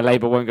this is why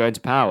Labour won't go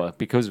into power,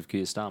 because of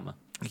Keir Starmer.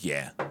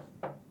 Yeah.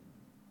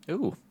 Ooh.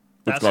 We've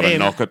That's got a him.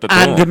 knock at the door.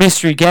 And the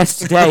mystery guest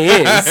today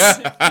is...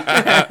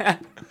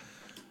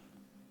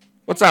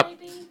 What's up?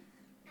 Riley's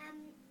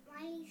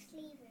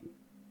leaving.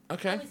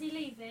 Okay. Oh, is he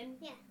leaving?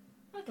 Yeah.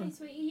 Okay,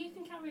 sweetie, you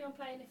can carry on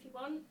playing if you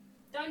want.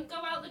 Don't go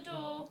out the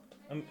door.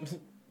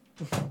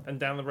 and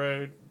down the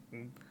road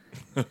and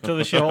to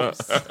the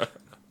shops.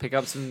 Pick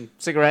up some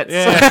cigarettes.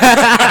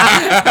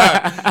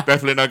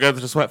 Definitely not go to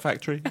the sweat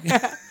factory.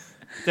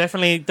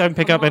 Definitely don't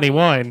pick up any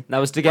wine. That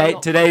was Lock the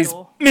today's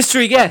door.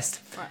 mystery guest.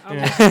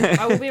 Right,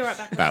 I will be right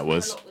back. That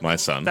was my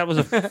son. That was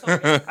a Sorry.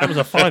 that was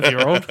a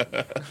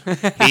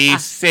 5-year-old.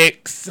 He's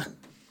 6.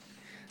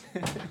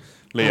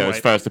 Leo's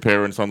Alright. first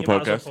appearance on the You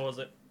might as well podcast. pause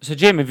it. So,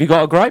 Jim, have you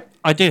got a gripe?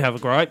 I do have a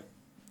gripe.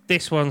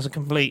 This one's a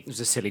complete. It was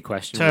a silly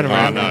question. Turn really. Oh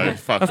around. no!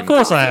 Fucking Of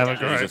course, I have a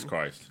gripe. Jesus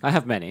Christ! I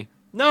have many.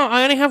 No,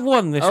 I only have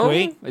one this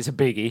week. It's a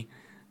biggie.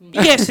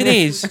 Yes, it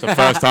is. It's the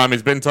first time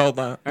he's been told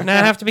that. Now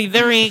I have to be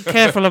very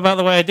careful about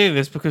the way I do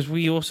this because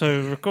we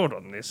also record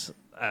on this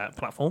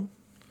platform.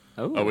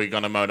 Oh. Are we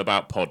gonna moan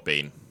about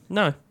Podbean?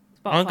 No, Spotify.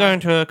 I'm going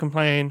to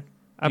complain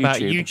about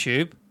YouTube.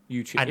 YouTube,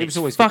 YouTube. and It it's was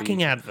always gonna be fucking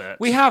YouTube. adverts.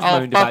 We have Oh,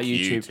 moaned fuck about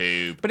YouTube.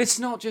 YouTube. But it's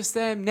not just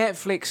them.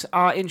 Netflix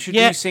are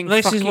introducing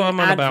this is fucking what I'm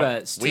on about.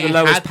 adverts to We the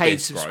lowest had paid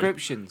this, bro.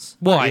 subscriptions.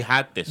 Why? We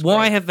had this.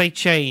 Why bro. have they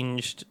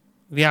changed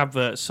the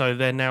adverts so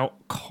they're now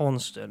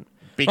constant?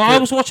 Because- I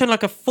was watching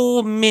like a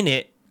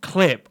 4-minute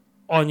clip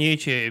on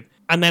YouTube,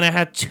 and then I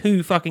had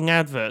 2 fucking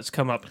adverts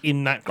come up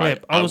in that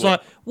clip. Right, I was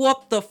like,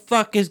 what the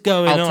fuck is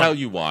going on? I'll tell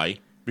you why.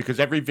 Because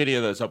every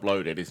video that's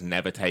uploaded is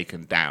never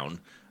taken down,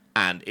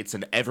 and it's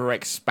an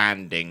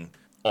ever-expanding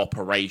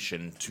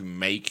operation to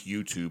make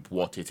YouTube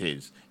what it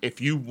is.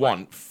 If you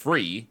want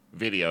free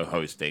video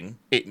hosting,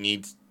 it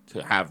needs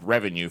to have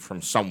revenue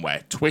from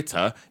somewhere.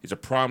 Twitter is a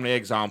primary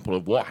example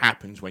of what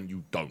happens when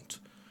you don't.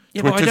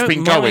 Yeah, but I Twitter's don't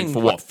been going mind-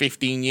 for what,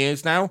 15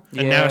 years now?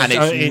 And now Yeah. it's And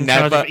it's in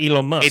charge never of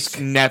Elon Musk. It's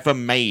never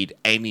made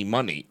any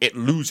money. It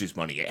loses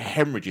money. It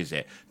hemorrhages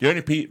it. The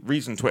only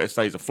reason Twitter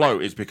stays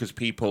afloat is because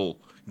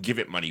people give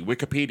it money.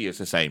 Wikipedia is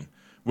the same.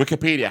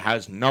 Wikipedia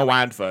has no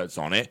adverts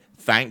on it,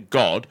 thank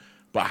God.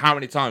 But how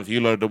many times you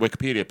load the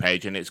Wikipedia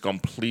page and it's gone,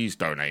 please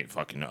donate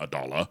fucking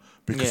 $1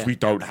 because Yeah. we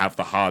don't have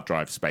the hard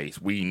drive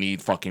space. We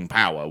need fucking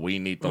power. We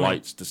need the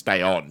lights to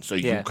stay on so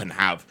Yeah. you can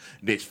have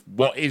this,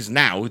 what is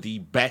now the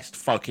best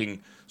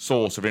fucking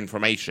source of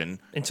information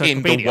in the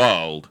Encyclopedia.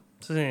 world.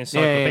 It's an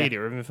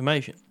encyclopedia of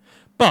information.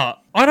 But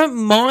I don't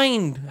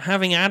mind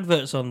having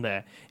adverts on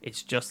there.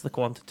 It's just the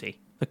quantity.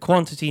 The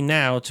quantity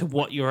now to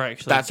what you're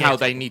actually That's how getting.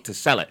 they need to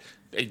sell it.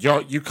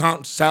 You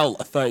can't sell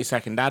a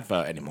 30-second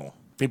advert anymore.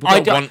 People I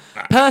don't don't, want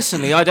that.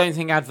 personally, I don't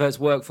think adverts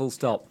work full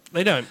stop.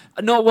 They don't.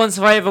 Not once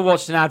have I ever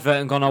watched an advert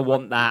and gone, I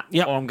want that,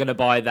 Yep. or I'm going to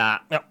buy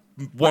that. Yep.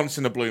 Once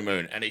in a blue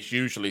moon, and it's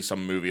usually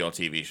some movie or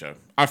TV show.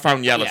 I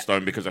found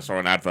Yellowstone because I saw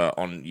an advert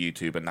on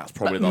YouTube, and that's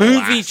probably But the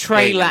movie last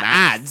trailer thing in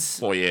that ads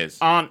 4 years.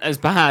 Aren't as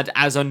bad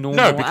as a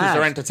normal No, because ad.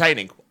 they're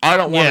entertaining. I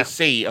don't want Yeah. to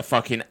see a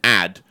fucking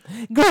ad.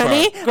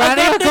 Granny,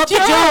 Granny, I got the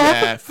job.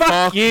 Yeah,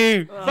 Fuck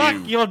you.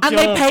 Fuck your job. And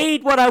they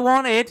paid what I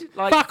wanted.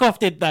 Like, Fuck off,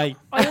 did they?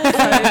 I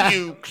also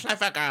you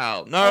clever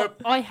girl. No.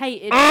 I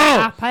hated the Oh!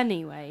 app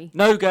anyway.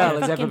 no girl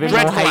has fucking ever been hate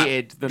more Dreadful app.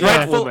 hated than that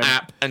Dreadful woman.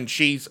 app, and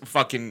she's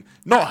fucking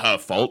not her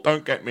fault.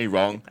 Don't get me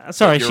wrong.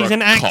 Sorry, But you're she's a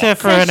an actor cock.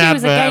 for Said an she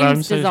was a advert. and I'm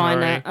games so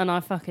designer, sorry. and I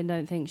fucking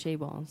don't think she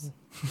was.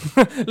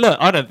 Look,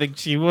 I don't think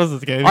she was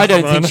as good. I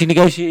don't think she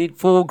negotiated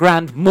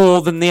 $4,000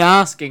 more than the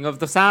asking of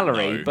the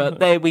salary, No. but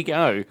there we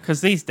go.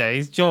 Because these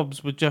days,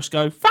 jobs would just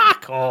go,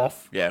 fuck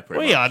off. Yeah, pretty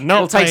We much. are not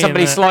We'll take paying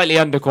somebody that. slightly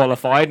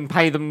underqualified and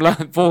pay them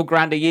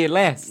 $4,000 a year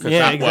less. Because Yeah,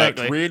 that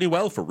exactly. worked really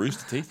well for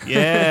Rooster Teeth.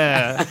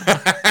 Yeah.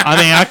 I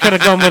mean, I could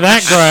have gone with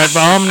that grad,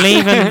 but I'm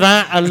leaving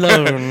that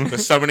alone. The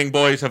summoning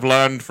boys have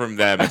learned from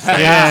their mistakes.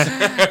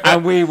 Yeah.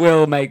 And we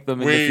will make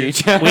them in We- the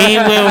future. We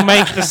will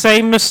make the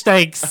same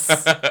mistakes,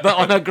 but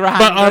on a grand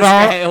but on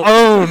scale. our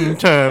own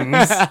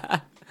terms.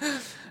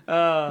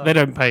 They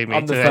don't pay me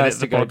I'm to the edit first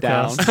the to go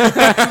down. podcast.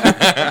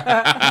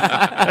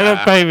 They don't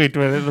pay me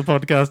to edit the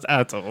podcast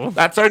at all.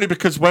 That's only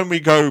because when we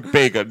go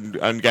big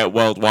and get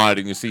worldwide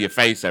and you see your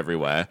face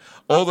everywhere,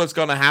 all that's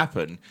going to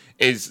happen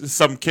is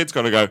some kid's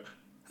going to go,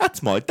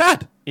 that's my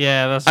dad.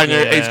 Yeah, that's And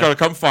yeah. he's going to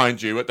come find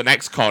you at the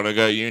next con and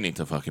go, you need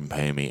to fucking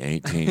pay me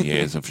 18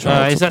 years of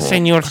child Is that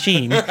support. Senor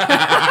Sheen?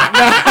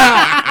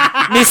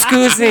 Mi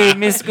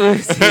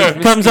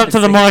scusi. Comes up to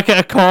the mic at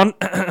a con.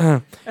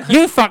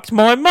 You fucked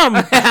my mum.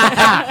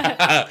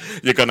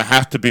 You're going to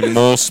have to be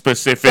more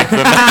specific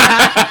than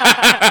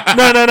that.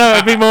 No.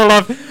 It'd be more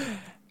like,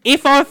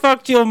 if I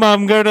fucked your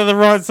mum, go to the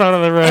right side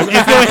of the room.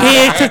 If you're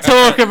here to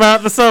talk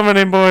about the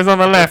summoning boys on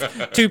the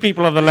left, 2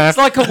 people on the left,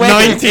 It's like a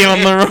wedding. 90 on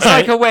the right. It's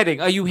like a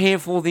wedding. Are you here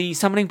for the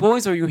summoning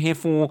boys or are you here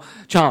for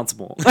child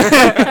support?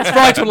 It's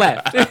right or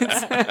left.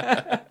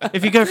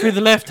 If you go through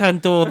the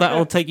left-hand door, that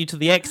will take you to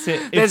the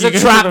exit. If There's you a go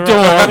to trap the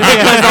door right-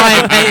 because I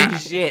ain't paying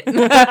shit.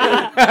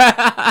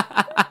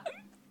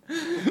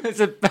 There's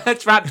a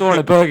trap door and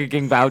a Burger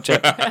King voucher.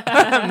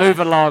 Move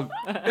along.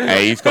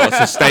 Hey, he's got to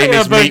sustain Yeah,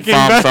 his meat Burger King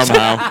farm voucher.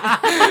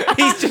 somehow.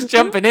 He's just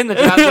jumping in the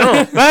trap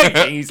door.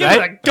 Right? You Give say.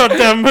 that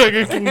goddamn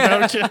Burger King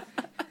voucher.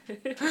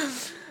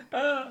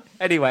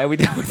 Anyway, are we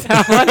done with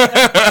that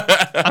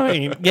one? I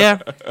mean, yeah.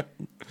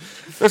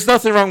 There's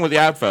nothing wrong with the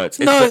adverts.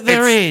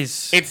 There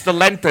is. It's the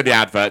length of the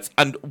adverts,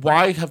 and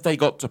why have they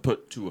got to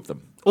put 2 of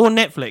them? Or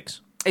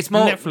Netflix. It's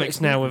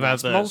Netflix now with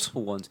it's adverts.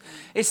 multiple ones.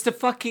 It's the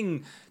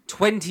fucking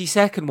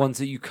 20-second ones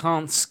that you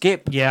can't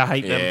skip. Yeah, I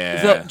hate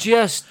them. That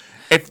just...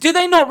 Do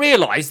they not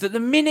realise that the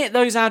minute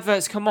those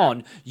adverts come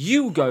on,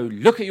 you go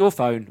look at your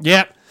phone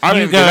Yep. I don't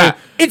You even do go. that.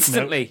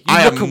 instantly? You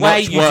I look am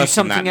away, much you worse do than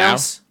something that now.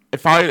 else.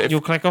 If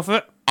You'll click off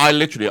it.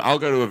 I'll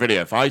go to a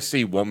video. If I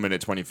see 1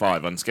 minute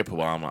 25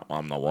 unskippable, I'm like,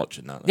 I'm not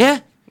watching that. Yeah.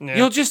 Yeah.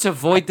 You'll just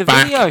avoid the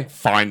Back, video.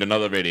 find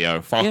another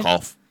video. Fuck Yeah.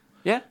 off.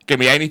 Yeah. Give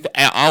me anything.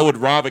 I would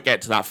rather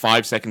get to that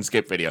 5-second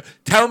skip video.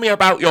 Tell me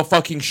about your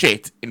fucking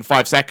shit in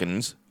 5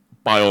 seconds.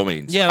 By all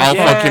means, Yeah, I'll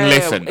yeah, fucking yeah,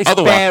 listen. it's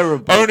Otherwise,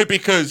 bearable. only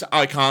because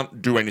I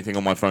can't do anything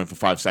on my phone for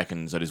 5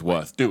 seconds that is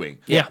worth doing.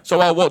 Yeah.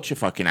 So I'll watch your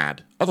fucking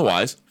ad.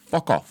 Otherwise,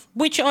 fuck off.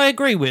 Which I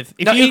agree with.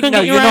 If No, you can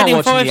no, get your you're ad not in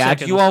watching 5 the ad.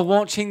 seconds. You are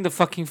watching the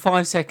fucking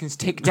 5 seconds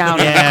tick down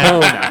in the Yeah.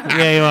 corner.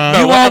 Yeah, you are. No,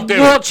 You what are I'm doing-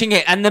 watching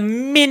it, and the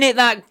minute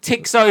that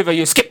ticks over,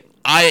 you skip.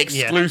 I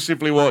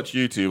exclusively watch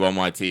YouTube on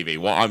my TV.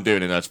 What I'm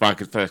doing in those 5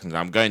 seconds,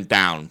 I'm going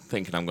down,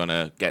 thinking I'm going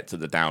to get to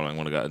the down, I'm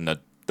going to go, and the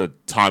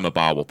timer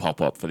bar will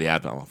pop up for the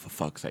ad. Oh, for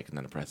fuck's sake, and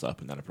then I press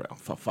up, and then I press, oh,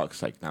 for fuck's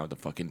sake, now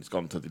it's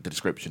gone to the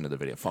description of the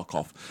video. Fuck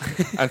off.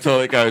 Until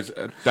it goes,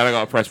 then I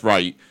got to press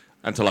right,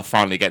 until I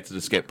finally get to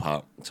the skip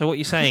part. So what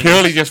you're saying?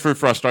 Purely just through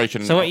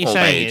frustration. So what you're old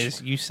saying age.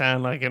 is you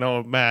sound like an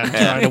old man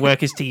trying to work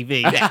his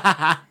TV.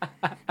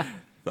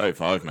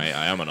 35, mate.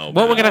 I am an old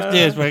What man. we're gonna have to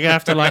do is we're gonna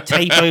have to like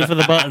tape over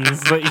the buttons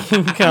that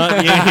you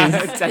can't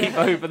use. Tape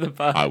over the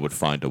button. I would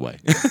find a way.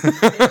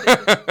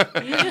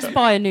 You just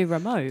buy a new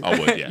remote. I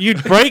would, yeah.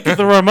 You'd break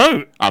the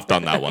remote. I've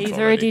done that once He's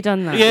already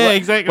done that. Yeah,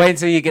 exactly. Wait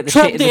until you get the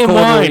Chopped shit in it the in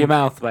corner wine. of your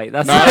mouth, mate.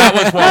 That's No, that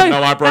was one.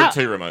 No, I broke that-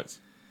 2 remotes.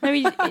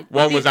 No,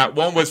 One was that.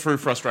 One was through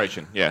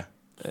frustration. Yeah.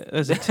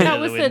 There's a tit that at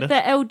was the the window.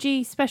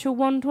 LG special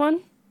wand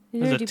one.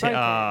 He's There's a already tit. broke it.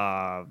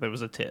 Ah, there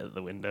was a tit at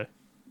the window.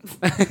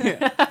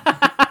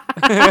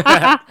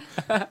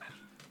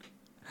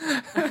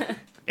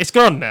 It's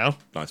gone now.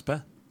 Nice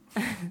pair.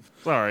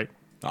 Sorry.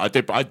 I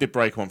did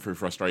break one through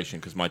frustration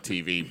because my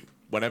TV,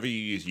 whenever you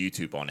use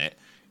YouTube on it,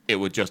 it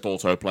would just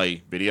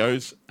autoplay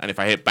videos, and if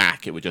I hit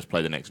back, it would just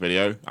play the next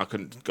video. I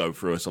couldn't go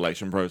through a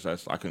selection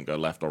process. I couldn't go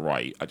left or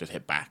right. I just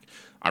hit back.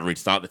 I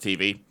restart the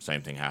TV,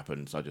 same thing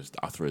happens. I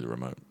threw the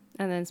remote.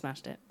 And then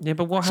smashed it. Yeah,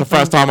 but what It's the happened?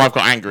 first time I've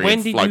got angry When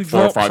in did like you 4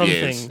 or drop 5 something?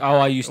 years. Oh,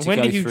 I used to When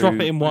go did you through drop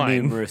it in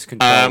wine? numerous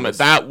controllers.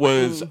 That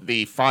was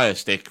the Fire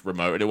Stick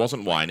remote, and it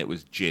wasn't wine, it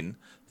was gin.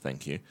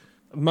 Thank you.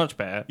 Much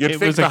better. You'd It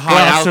think was a the high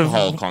glass of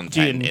alcohol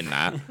content gin. in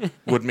that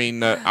would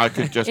mean that I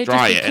could just It'd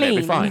dry just it be and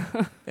it'd be clean.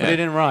 fine. Put it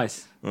in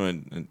rice.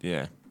 And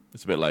yeah,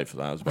 it's a bit late for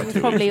that. It was about It 2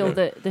 was probably weeks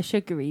all ago. the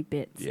sugary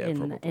bits Yeah, in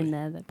probably.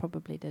 there that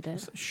probably did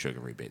it.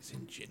 Sugary bits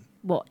in gin.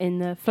 What, in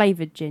the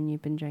flavoured gin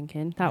you've been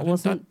drinking? That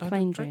wasn't I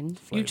plain don't gin.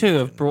 You two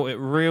have brought it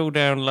real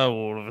down low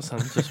all of a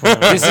sudden. Just when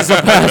This is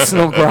a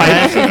personal Yeah, gripe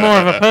this is more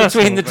of a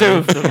personal between the two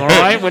of them, all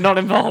right? We're not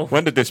involved.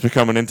 When did this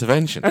become an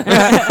intervention?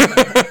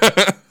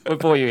 We'll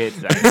bore you here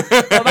today.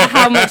 What about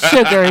how much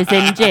sugar is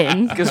in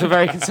gin? Because we're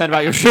very concerned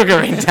about your sugar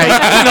intake,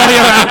 not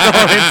your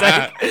alcohol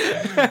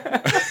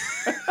intake.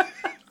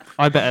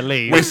 I better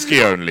leave.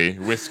 Whiskey only.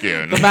 Whiskey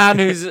only. The man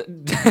who's... you're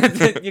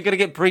going to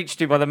get preached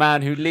to by the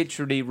man who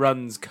literally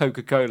runs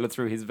Coca-Cola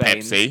through his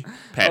veins. Pepsi.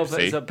 Oh, but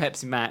it's a Pepsi.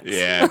 Pepsi Max.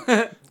 Yeah.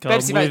 Come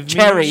Pepsi with Max me.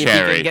 Cherry, if you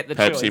Cherry. can get the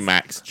Pepsi choice.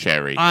 Max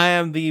Cherry. I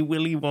am the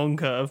Willy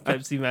Wonka of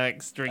Pepsi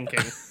Max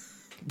drinking.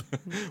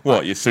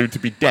 What? You're soon to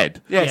be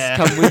dead? Yes, Yeah.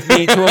 come with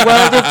me to a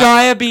world of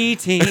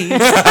diabetes.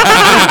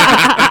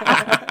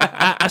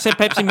 I said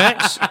Pepsi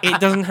Max. It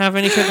doesn't have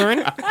any sugar in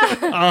it.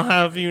 I'll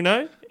have you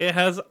know, it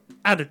has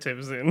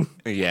additives in.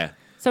 Yeah.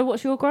 So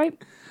what's your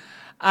gripe?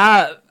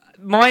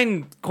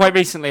 Mine, quite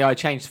recently, I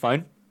changed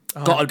phone.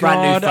 Got a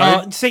brand new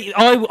God, phone. see,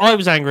 I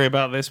was angry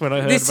about this when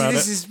I heard This about it.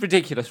 is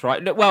ridiculous,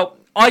 right? No, well,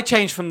 I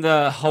changed from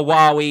the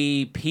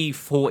Huawei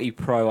P40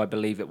 Pro, I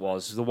believe it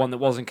was, the one that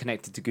wasn't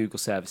connected to Google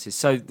services.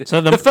 So,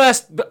 the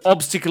first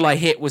obstacle I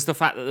hit was the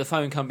fact that the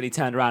phone company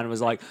turned around and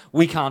was like,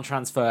 we can't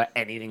transfer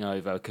anything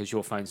over because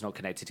your phone's not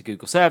connected to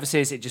Google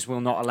services. It just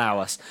will not allow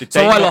us.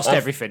 So I lost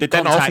everything. Did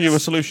they not offer you a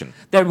Contacts. solution?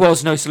 There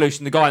was no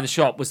solution. The guy in the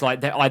shop was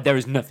like, there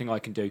is nothing I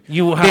can do.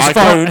 You will This have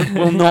phone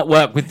will not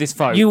work with this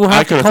phone. You will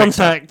have to could've fixed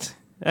that. contact.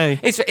 Hey,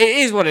 It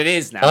is what it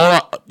is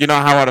now. You know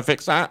how I'd have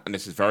fixed that? And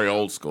this is very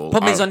old school.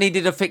 Problem is, I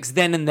needed a fix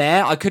then and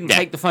there. I couldn't Yeah.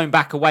 take the phone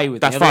back away with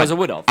That's me, fine. otherwise I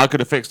would have. I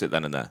could have fixed it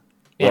then and there.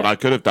 Yeah. What I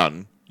could have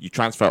done, you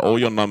transfer all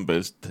your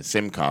numbers to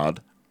SIM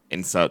card,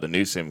 insert the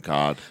new SIM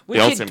card, the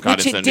old SIM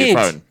card into the new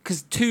phone.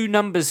 Because 2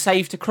 numbers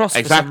saved across for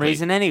some Exactly.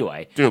 reason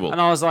anyway. Doable. And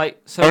I was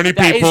like, so Only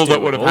that is people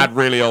that would have doable. had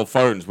really old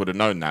phones would have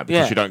known that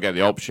because Yeah. you don't get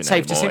the option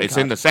Save to anymore. SIM It's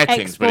card. in the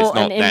settings, but it's Export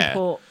not and there.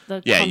 import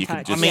the Yeah, you can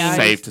contacts. just Yeah.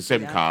 save to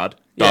SIM card.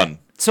 Yeah. Done.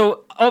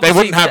 So They obviously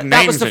wouldn't have that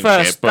names was the and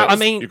first. shit, but I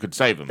mean, you could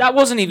save them. that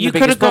wasn't even you the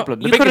could biggest have got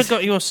problem. you The could have biggest,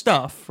 got your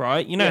stuff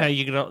right. You know how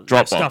you got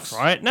Dropbox. stuff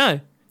right.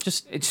 No,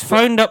 just It's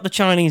phoned up the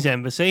Chinese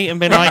embassy and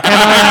been like, "Can I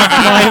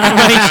have my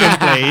information,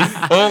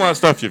 please?" all that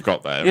stuff you've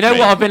got there. you know mate.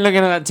 what? I've been looking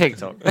at that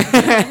TikTok.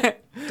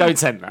 Don't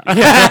send that.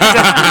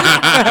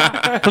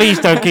 Please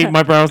don't keep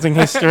my browsing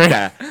history.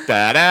 Da,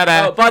 da, da,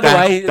 da, Oh, by the da,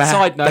 way, da.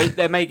 side note,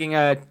 they're making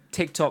a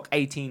TikTok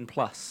 18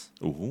 plus.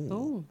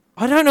 Ooh.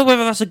 I don't know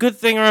whether that's a good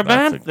thing or a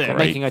That's a bad thing. great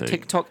Making a thing.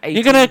 TikTok 18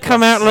 You're gonna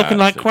come out looking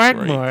like That's a great-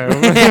 Quagmire,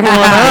 with one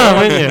arm,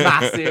 aren't you?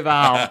 massive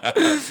owl.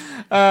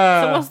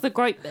 So what's the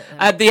gripe bit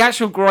then? The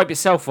actual gripe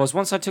itself was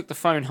once I took the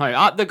phone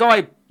home, the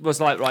guy was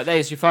like, right,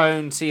 there's your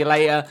phone, see you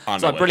later. I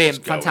It's know like, where brilliant,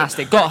 this is going.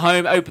 fantastic. Got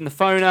home, opened the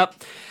phone up.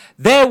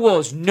 There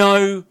was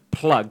no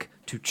plug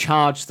to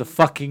charge the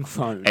fucking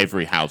phone.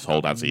 Every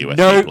household has a USB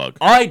No, plug.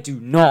 I do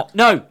not.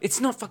 No, it's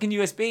not fucking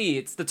USB.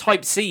 It's the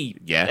Type C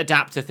Yeah.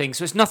 adapter thing,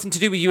 so it's nothing to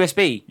do with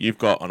USB. You've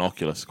got an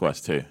Oculus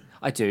Quest 2,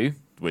 I do.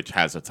 which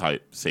has a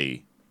Type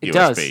C It USB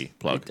does.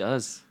 plug, It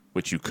does.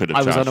 which you could have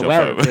I was charged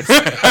unaware your of phone.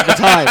 this at the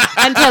time.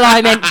 Until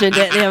I mentioned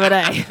it the other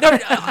day.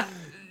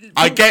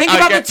 Think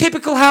about the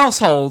typical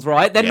household,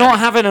 right? They're Yeah. not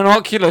having an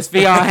Oculus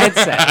VR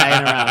headset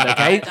laying around,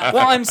 okay?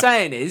 What I'm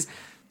saying is,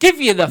 give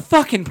you the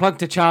fucking plug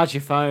to charge your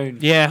phone.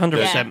 Yeah,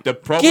 100%. The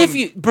problem. Give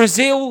you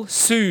Brazil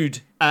sued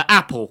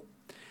Apple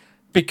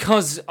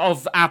because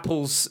of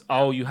Apple's.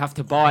 Oh, you have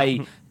to buy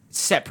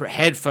separate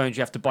headphones.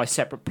 You have to buy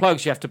separate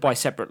plugs. You have to buy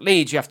separate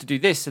leads. You have to do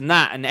this and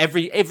that. And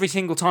every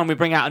single time we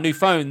bring out a new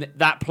phone,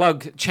 that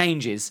plug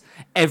changes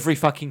every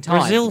fucking time.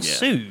 Brazil Yeah.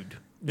 sued.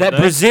 That they?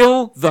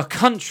 Brazil, the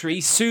country,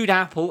 sued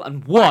Apple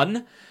and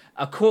won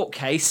a court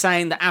case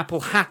saying that Apple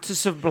had to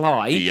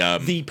supply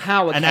the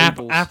power And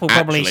cables. Apple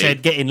probably Actually-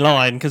 said, "Get in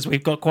line," because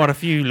we've got quite a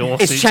few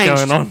lawsuits It's changed.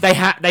 going on. They've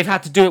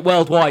had to do it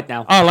worldwide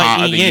now. Oh, like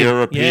Part of EU. the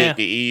European, yeah.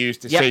 the EU's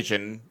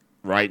decision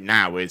right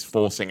now is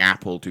forcing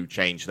Apple to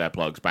change their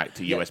plugs back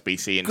to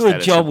USB-C instead Good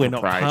of job some we're not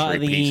proprietary part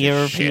of the piece of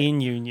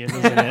European Union,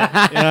 isn't it?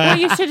 Yeah. Well,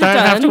 you should Don't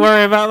have have to done.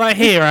 worry about that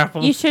here,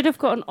 Apple. You should have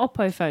got an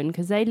Oppo phone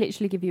because they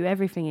literally give you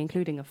everything,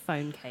 including a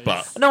phone case.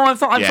 But No, I'm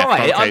fine. Yeah, I'm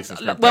fine. phone case and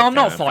screen Well, I'm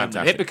not protector, fine with it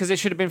fantastic. because it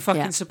should have been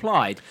fucking Yeah.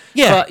 supplied.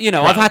 Yeah. But, you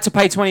know, I've had to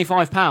pay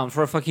 £25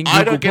 for a fucking Google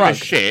I don't give plug. a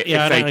shit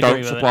Yeah, I if they don't agree don't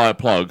with supply a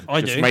plug.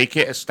 I Just do. make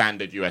it a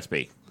standard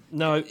USB.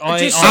 No, Just-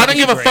 I don't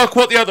give a disagree. fuck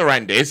what the other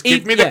end is.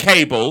 Give me the yeah.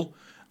 cable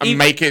and Even-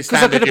 make it 'cause I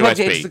standard could have plugged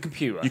USB. it into the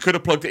computer. You could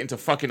have plugged it into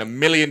fucking a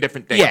million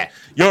different things. Yeah.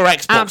 Your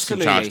Xbox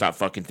Absolutely. can charge that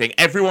fucking thing.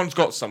 Everyone's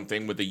got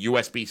something with a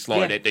USB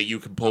slot in Yeah. it that you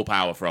can pull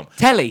power from.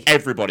 Telly.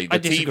 Everybody. I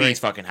The disagree. TVs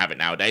fucking have it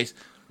nowadays.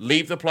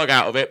 Leave the plug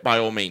out of it by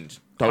all means.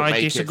 Don't I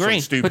make disagree.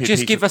 it some stupid But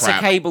just piece give of us a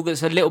crap. cable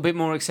that's a little bit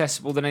more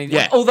accessible than anything.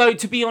 Yeah. Although,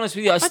 to be honest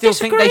with you, I still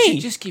think they should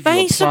just give you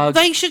a plug.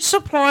 They should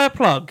supply a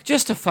plug.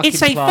 Just a fucking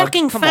It's a plug.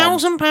 fucking Come on.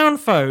 £1,000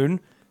 phone.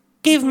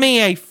 Give me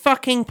a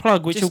fucking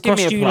plug, which Just will give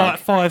me cost a you plug. like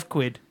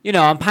 £5. You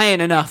know, I'm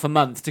paying enough a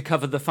month to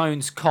cover the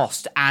phone's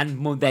cost and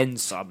more than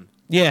some.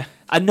 Yeah.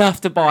 Enough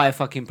to buy a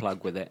fucking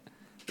plug with it.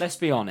 Let's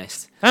be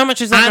honest. How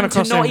much is that going And to to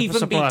cost? not them to even be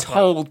supply a plug?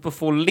 told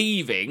before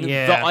leaving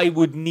Yeah. that I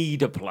would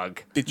need a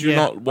plug. Did you Yeah.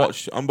 not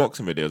watch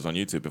unboxing videos on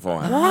YouTube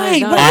beforehand? Why?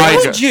 No. Why I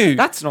would go- you?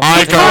 That's not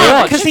I good go- to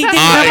watch. Because he didn't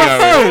I have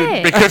a go-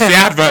 phone. Because the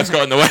adverts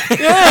got in the way.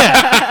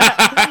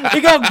 He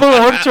got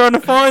bored trying to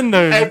find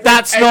them.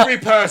 That's not- Every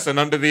person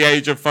under the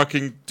age of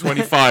fucking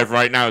 25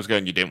 right now is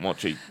going, you didn't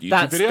watch a YouTube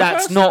That's video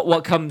that's first?" not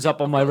what comes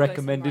up on my Always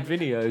recommended right.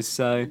 videos.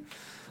 So,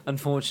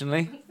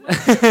 unfortunately,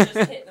 Just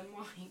hit the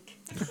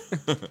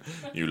mic.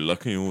 You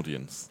lucky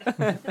audience.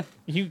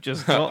 You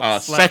just got Our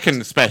slapped.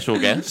 second special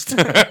guest.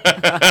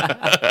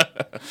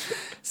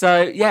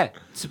 so yeah,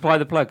 supply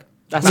the plug.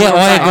 That's Yeah, all I'm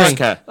I saying. agree. I don't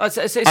care.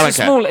 It's I don't a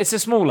small. It's a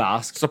small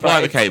ask. Supply but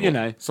the it's, cable. You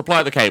know,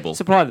 Supply the cable.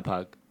 supply the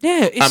plug.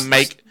 Yeah, it's, And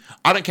make...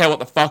 I don't care what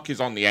the fuck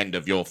is on the end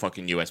of your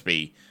fucking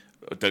USB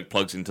that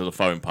plugs into the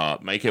phone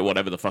part. Make it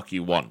whatever the fuck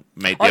you want.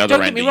 Make the other Don't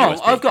get end me a wrong.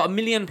 USB. I've got a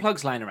million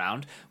plugs lying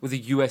around with a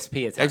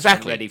USB attachment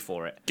Exactly. ready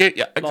for it.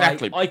 Yeah,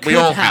 exactly. Like, I we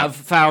could all have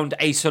found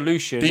a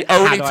solution. The had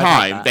only I had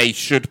time that. they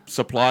should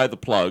supply the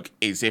plug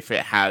is if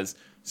it has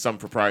some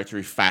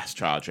proprietary fast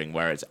charging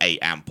where it's 8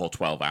 amp or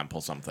 12 amp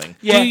or something.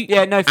 Yeah,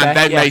 yeah, no fair. And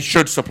then yeah. they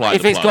should supply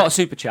if the it's plug. got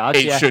a supercharge,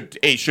 it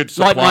yeah. should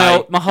supply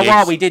Like my the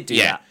Huawei did do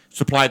yeah, that.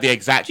 supply the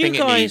exact Do you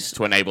thing it needs guys-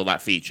 to enable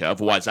that feature.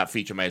 Otherwise, that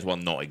feature may as well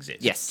not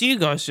exist. Yes. Do you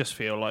guys just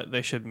feel like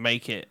they should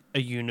make it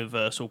a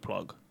universal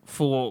plug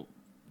for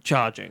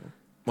charging?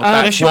 Well,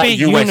 that's there should what be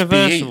USB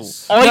universal.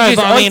 is. No, but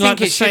I mean, think like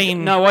the it should.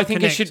 same No, I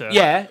think it should. connector.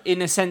 Yeah,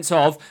 in a sense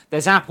of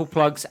there's Apple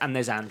plugs and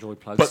there's Android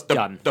plugs. But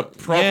Done. the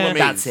problem Yeah. is...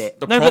 That's it.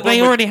 The No, but problem they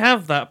with- already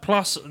have that,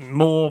 plus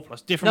more,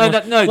 plus different No,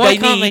 ones. no, Why they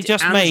can't need they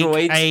just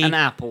Androids make a and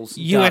Apples.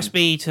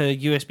 USB to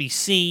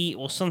USB-C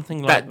or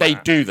something like that? They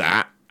do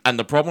that, and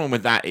the problem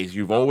with that is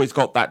you've always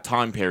got that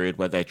time period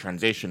where they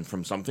transition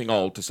from something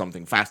old to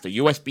something faster.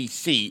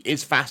 USB-C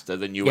is faster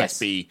than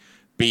USB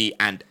B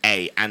and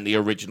A and the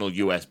original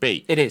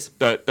USB. It is.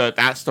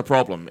 That's the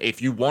problem.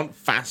 If you want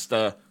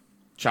faster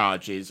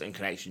charges and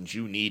connections,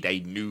 you need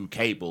a new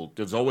cable.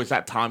 There's always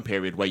that time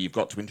period where you've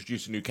got to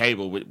introduce a new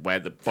cable where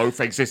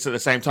both exist at the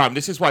same time.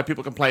 This is why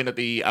people complain at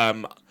the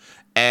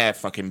Air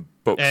fucking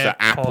books that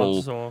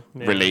Apple AirPods or-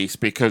 yeah. release,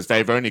 because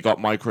they've only got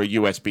micro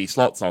USB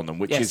slots on them,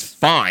 which Yes. is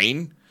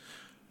fine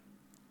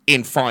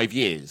in 5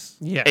 years.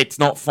 Yeah. It's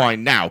not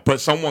fine now, but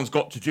someone's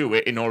got to do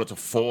it in order to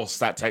force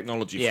that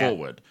technology Yeah.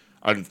 forward.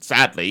 And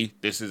sadly,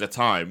 this is a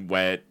time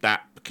where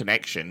that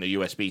connection, the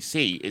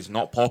USB-C, is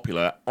not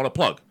popular on a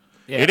plug.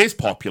 Yeah. It is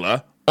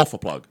popular off a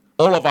plug.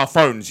 All of our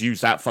phones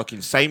use that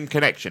fucking same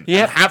connection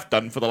Yep. and have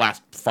done for the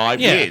last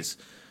 5 Yeah. years.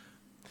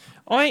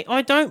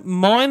 I don't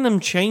mind them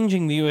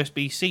changing the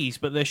USB-Cs,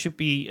 but there should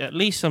be at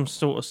least some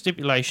sort of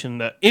stipulation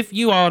that if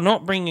you are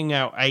not bringing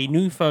out a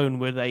new phone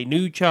with a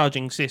new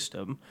charging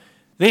system,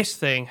 this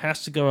thing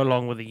has to go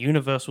along with a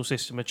universal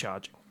system of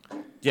charging.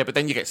 Yeah, but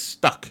then you get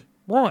stuck.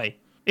 Why?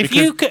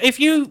 Because- If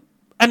you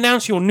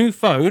announce your new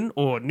phone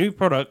or new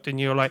product and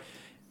you're like,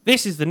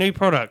 this is the new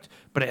product,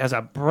 but it has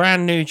a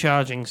brand new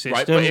charging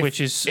system, but if- which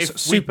is if we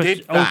super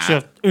did that-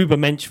 ultra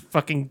ubermensch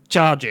fucking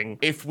charging.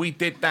 If we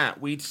did that,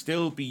 we'd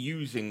still be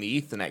using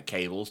the Ethernet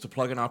cables to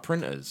plug in our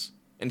printers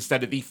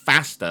instead of the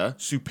faster,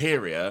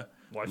 superior,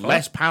 Wi-Fi?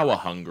 less power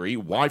hungry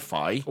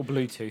Wi-Fi, Or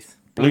Bluetooth.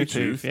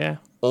 Bluetooth, yeah.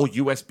 or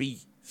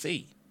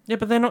USB-C. Yeah,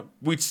 but they're not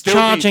We'd still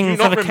charging do you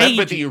for not the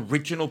remember cage. the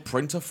original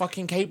printer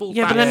fucking cable?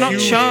 Yeah, but That they're not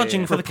huge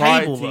charging for the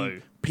cable, proprietary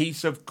though.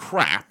 piece of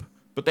crap.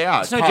 But they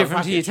are. It's no part of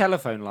different the to your package.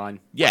 telephone line.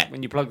 Yeah.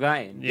 When you plug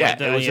that in. Yeah,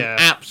 Yeah, it was yeah. an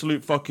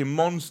absolute fucking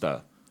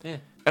monster. Yeah.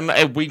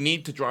 And we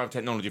need to drive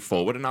technology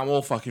forward, and I'm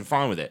all fucking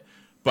fine with it.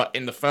 But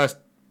in the first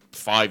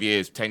 5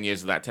 years, 10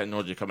 years of that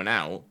technology coming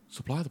out,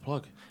 supply the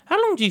plug.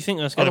 How long do you think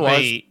that's going to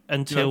Otherwise, be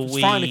until it's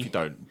we? fine if you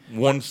don't.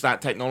 Once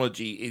that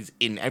technology is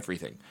in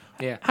everything.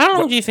 Yeah. How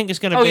long do you think it's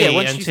going to Oh be yeah,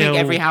 once until you think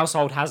every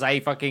household has a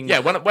fucking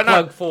When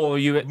plug for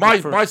you.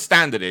 my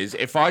standard is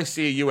if I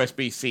see a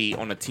USB-C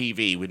on a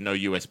TV with no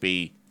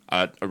USB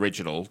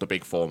original, the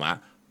big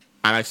format,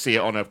 and I see it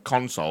on a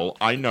console,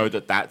 I know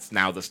that that's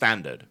now the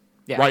standard.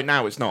 Yeah. Right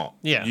now, it's not.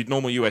 Yeah.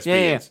 Normal USB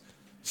Yeah. is.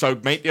 So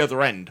make the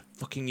other end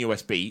fucking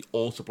USB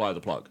or supply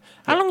the plug.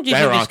 How long do you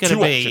There think are it's going to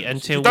two be options.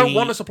 until you don't we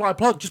want to supply a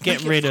plug? Just get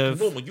make it rid fucking of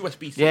normal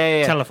USB-C.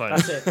 yeah.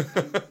 telephones? That's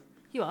it.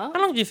 You are. How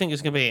long do you think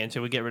it's going to be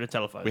until we get rid of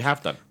telephones? We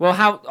have done. Well,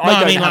 how I I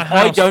don't mean, have like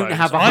I house don't phones.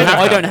 have a I have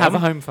I don't them. have a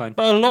home phone.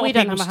 But a lot We of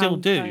don't people have a still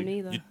home do. phone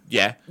either.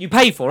 Yeah. You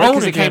pay for it because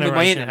Older it came with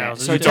my generation internet.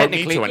 houses, So you don't need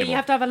technically, to But anymore. you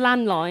have to have a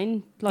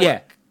landline. Like, yeah.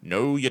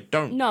 No, you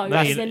don't. No, No,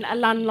 as you- in a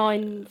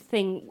landline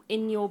thing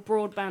in your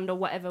broadband or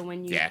whatever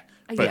when you. Yeah.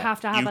 You but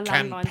have to have a you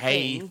can landline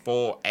pay thing.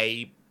 for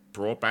a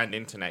broadband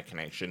internet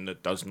connection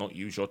that does not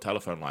use your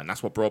telephone line.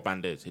 That's what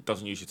broadband is. It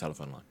doesn't use your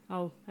telephone line.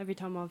 Oh, every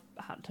time I've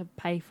had to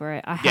pay for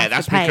it, I have Yeah,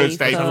 that's to pay because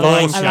they for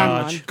line force a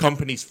charge. landline.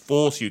 companies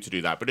force you to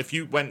do that. But if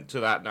you went to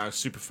that now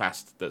super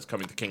fast that's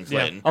coming to King's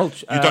Yeah. Lynn, Oh,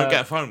 you don't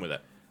get a phone with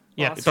it.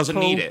 Yeah. It doesn't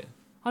cool. need it.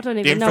 I don't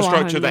The even know our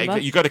infrastructure home number.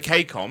 that you go to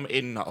KCOM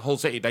in Hull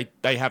City,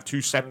 they have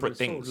two separate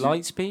things.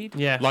 Light speed.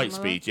 Yeah. Light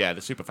speed, yeah,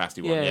 the super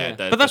fasty one, Yeah, yeah. yeah.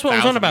 the- But that's the what I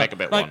was on 1000 about.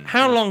 megabit Like, one.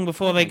 how long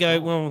before they go,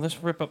 well, let's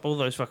rip up all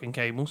those fucking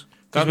cables?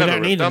 'Cause They'll we never,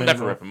 don't need they'll them never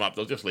anymore. rip them up.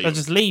 They'll just leave. They'll them.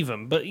 just leave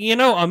them. But you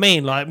know what I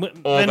mean? Like, Or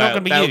they're not going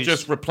to be they'll used.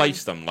 just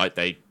replace them like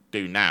they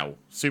do now.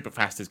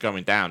 Superfast is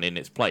going down in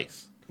its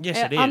place. Yes,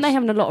 it is. Aren't they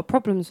having a lot of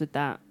problems with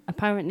that?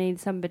 Apparently,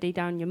 somebody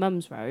down your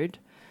mum's road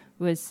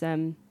was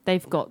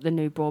they've got the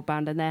new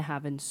broadband and they're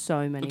having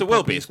so many. But there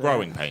will be. It's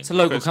problems with growing pains. It's a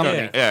local It's gonna-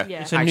 company. Yeah.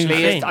 Yeah. It's a new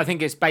Actually, thing. I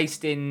think it's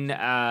based in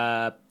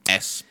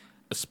S.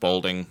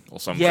 Spalding or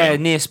something. yeah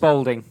near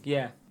Spalding.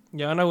 Yeah.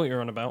 Yeah, I know what you're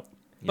on about.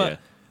 But Yeah.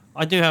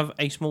 I do have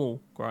a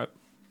small gripe,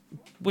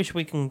 which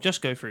we can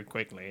just go through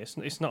quickly.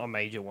 It's not a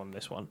major one,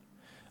 this one.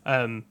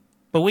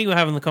 But we were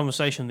having the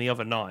conversation the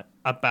other night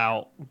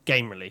about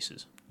game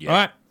releases. Yeah. All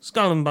right,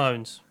 Skull and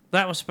Bones.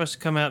 That was supposed to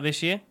come out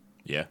this year,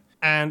 Yeah.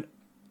 and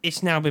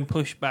it's now been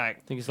pushed back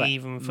I think it's like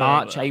even further.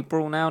 March,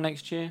 April now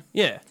next year,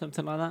 Yeah.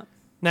 something like that.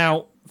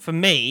 Now, for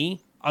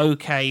me,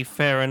 okay,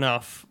 fair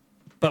enough.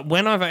 But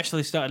when I've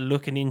actually started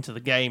looking into the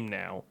game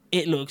now,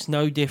 it looks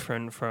no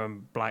different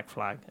from Black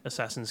Flag,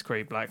 Assassin's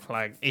Creed Black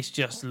Flag. It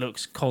just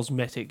looks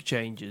cosmetic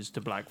changes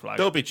to Black Flag.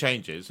 There'll be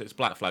changes. It's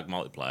Black Flag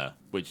multiplayer,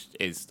 which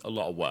is a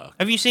lot of work.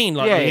 Have you seen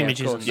like Yeah, the yeah, of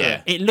images? course, And stuff?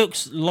 yeah. It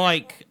looks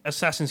like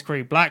Assassin's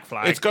Creed Black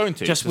Flag. It's going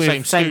to. just It's the with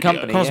same same studio.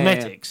 company. Yeah,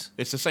 cosmetics.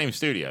 It's the same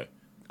studio.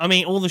 I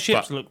mean, all the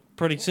ships But- look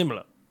pretty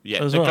similar.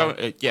 Yeah, as they're well.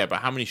 but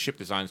how many ship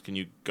designs can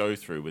you go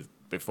through with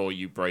before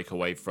you break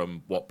away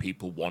from what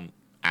people want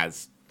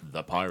as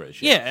the pirate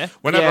ship? Yeah.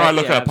 Whenever Yeah, I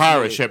look yeah, at a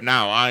pirate absolutely. ship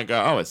now, I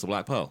go, "Oh, it's the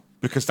Black Pearl,"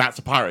 because that's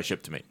a pirate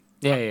ship to me.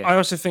 Yeah, yeah. I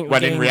also think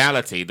When the in games-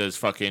 reality, there's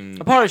fucking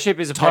A pirate ship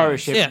is a pirate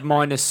Tons. ship Yeah.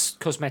 minus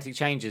cosmetic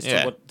changes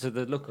Yeah. to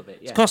the look of it.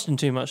 Yeah. it's costing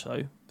too much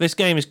though. This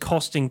game is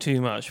costing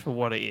too much for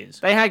what it is.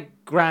 They had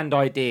grand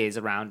ideas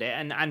around it,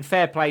 and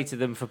fair play to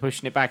them for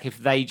pushing it back if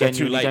they They're too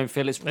genuinely late. don't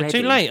feel it's They're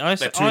ready. too late.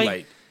 they're too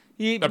late.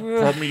 You- The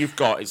problem you've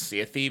got is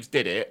Sea of Thieves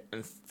did it,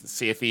 and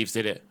Sea of Thieves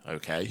did it.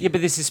 Okay. Yeah, but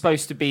this is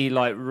supposed to be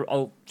like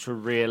ultra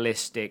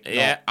realistic,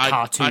 Yeah,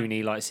 not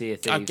cartoony like Sea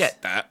of Thieves. I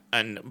get that,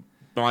 and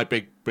my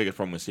biggest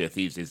problem with Sea of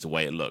Thieves is the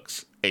way it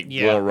looks. It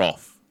Yeah. wore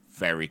off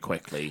very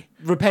quickly.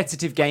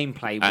 repetitive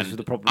gameplay was And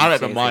the problem. I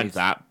with don't Sea of mind Thieves.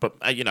 that,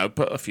 but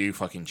put a few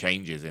fucking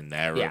changes in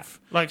there Yeah. of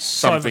Like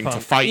something to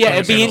Cyberpunk. fight. Yeah, with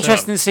it'd be and all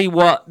interesting to see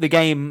what the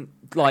game,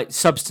 like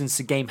substance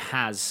the game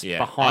has Yeah,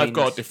 behind. I've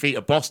got to defeat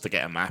a boss to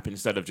get a map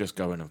instead of just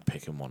going and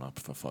picking one up.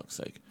 For fuck's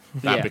sake,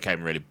 that Yeah.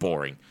 became really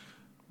boring.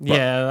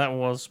 Yeah, that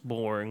was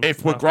boring.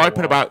 If we're after a griping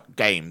while. about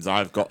games,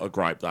 I've got a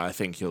gripe that I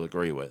think you'll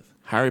agree with.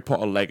 Harry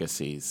Potter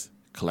Legacies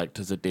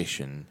Collector's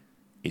Edition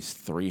is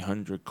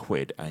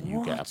 £300, and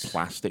you get a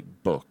plastic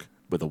book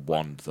with a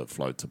wand that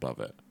floats above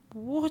it.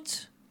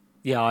 What?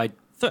 Yeah, I've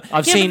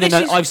Yeah, seen but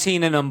this is- I've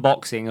seen an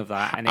unboxing of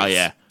that, and it's, Oh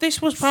yeah,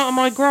 This was part of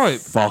my gripe.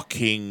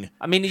 fucking.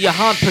 I mean, you're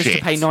hard pushed to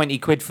Shit. pay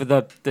 £90 for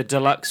the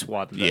deluxe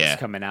one that's Yeah.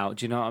 coming out.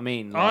 Do you know what I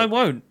mean? I Like,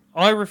 won't.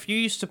 I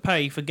refuse to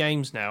pay for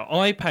games now.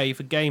 I pay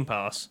for Game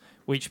Pass,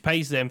 which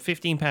pays them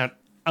 £15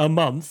 a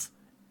month,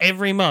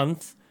 every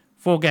month,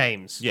 for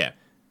games. Yeah.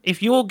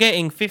 If you're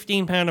getting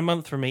 £15 a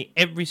month from me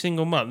every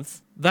single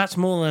month, that's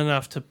more than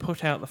enough to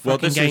put out the Well,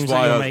 fucking this games is that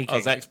why you're us, making.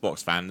 us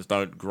Xbox fans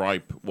don't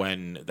gripe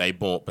when they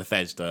bought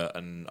Bethesda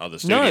and other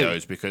No.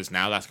 studios, because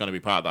now that's going to be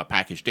part of that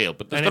package deal.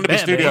 But there's And going it to be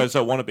better be. studios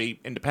that want to be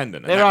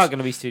independent. and there that's- are going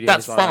to be studios.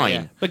 That's like that, fine.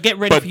 yeah. But get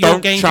ready But for your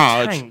don't game to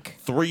charge tank.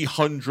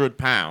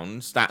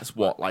 £300. That's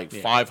what, like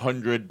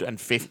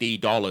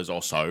 $550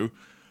 or so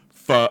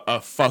for a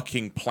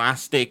fucking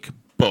plastic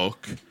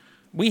book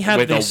We had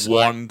with this. a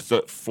wand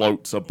that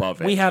floats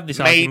above it. We had this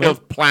made argument.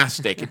 of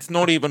plastic. It's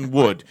not even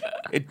wood.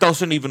 It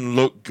doesn't even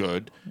look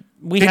good.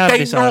 we Did have they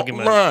this not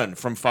argument. learn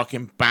from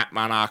fucking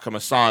Batman Arkham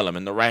Asylum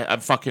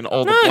and fucking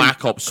all the No,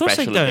 Black Ops of course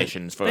they special don't.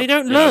 editions for They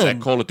don't you know, their learn.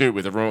 Call of Duty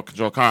with the remote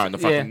control car and the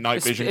fucking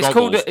night vision it's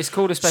goggles. It's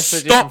called a special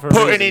edition Stop for a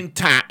putting reason. in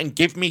tat and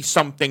give me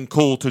something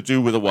cool to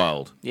do with the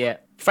world. Yeah.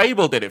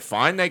 Fable did it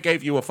fine. They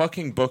gave you a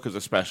fucking book as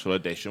a special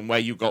edition where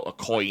you got a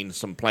coin,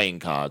 some playing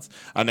cards,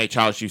 and they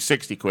charged you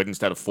 60 quid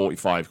instead of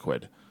 45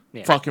 quid.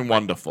 Yeah. Fucking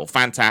wonderful.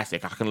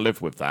 Fantastic. I can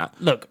live with that.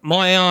 Look,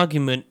 my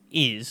argument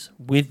is,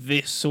 with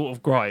this sort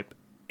of gripe,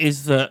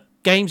 is that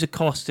games are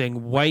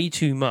costing way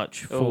too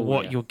much for Oh,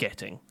 what yeah. you're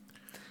getting.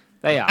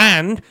 They are.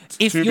 And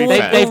if To be you're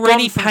fair. They've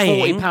already gone from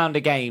paying... £40 a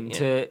game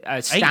to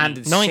a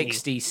standard 90.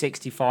 60,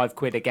 65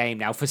 quid a game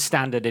now for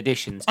standard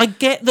editions. I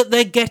get that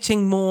they're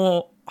getting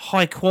more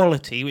high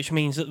quality, which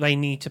means that they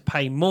need to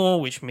pay more,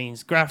 which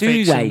means graphics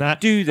Do they? and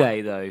that. Do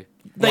they, though?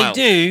 They Well,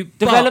 do. but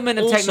Development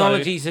of also-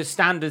 technology is a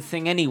standard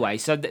thing anyway,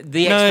 so the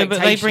No, expectation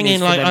but they bring is in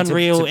for like them to-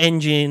 Unreal to-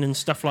 Engine and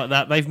stuff like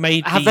that. They've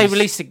made. Have they these-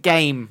 released a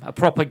game, a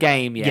proper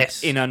game yet?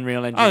 Yes. In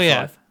Unreal Engine Oh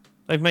yeah, 5?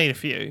 they've made a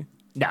few.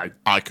 No.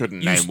 I couldn't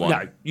name one.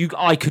 No,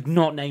 I could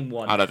not name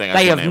one. I don't think I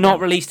they can have name not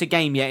one. released a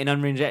game yet in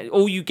Unreal Engine.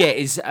 All you get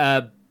is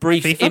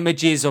brief FIFA?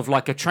 images of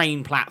like a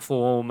train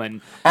platform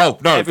and Oh,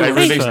 no. They Everyone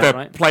released FIFA, the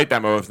right? play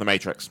demo of The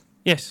Matrix.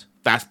 Yes,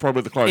 That's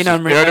probably the closest. In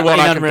Unreal- the only one in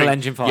I can Unreal think-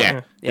 Engine 5. Yeah.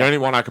 The Yeah. only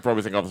one I could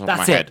probably think of off the top of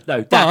that's my it. head.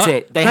 No, that's But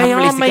it. They haven't are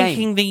released a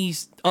making game.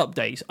 these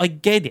updates. I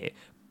get it,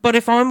 but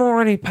if I'm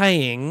already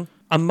paying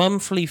a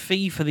monthly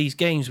fee for these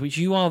games, which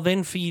you are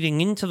then feeding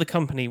into the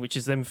company, which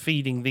is then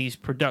feeding these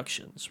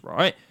productions,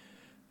 right?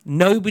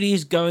 Nobody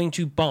is going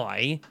to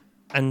buy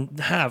and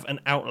have an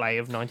outlay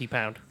of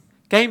 £90.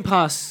 Game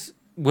Pass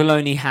will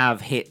only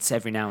have hits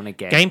every now and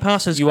again. Game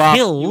Pass has you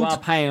killed are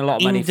paying a lot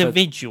of money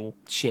individual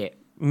for shit.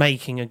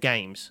 making of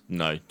games.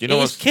 No. Do you It know is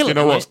what's, do you killing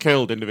know what's it.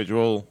 killed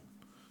individual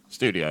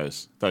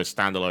studios, those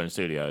standalone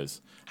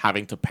studios,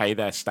 having to pay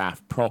their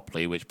staff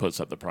properly, which puts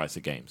up the price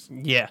of games?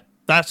 Yeah,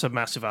 that's a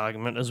massive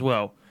argument as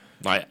well.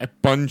 Like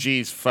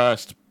Bungie's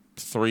first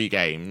 3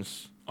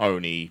 games,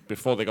 Oni,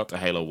 before they got to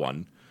Halo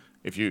 1,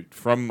 if you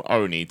from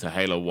Oni to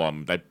Halo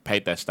 1, they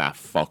paid their staff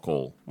fuck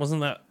all.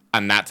 Wasn't that?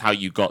 And that's how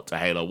you got to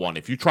Halo 1.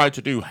 If you try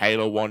to do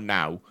Halo 1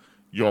 now,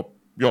 you're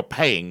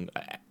paying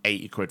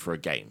 80 quid for a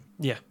game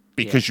Yeah.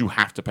 because you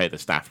have to pay the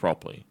staff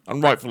properly,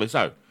 and rightfully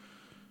so.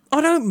 I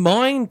don't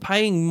mind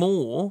paying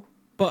more,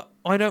 but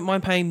I don't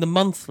mind paying the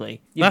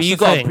monthly. Yeah, That's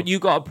but the thing. you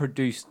got to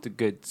produce the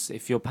goods.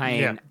 If you're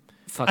paying Yeah.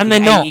 fucking And they're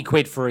 80 not.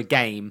 quid for a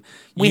game,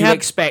 We you had-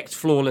 expect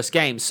flawless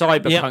games.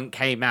 Cyberpunk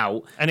came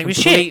out And it was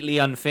shit. completely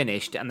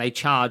unfinished, and they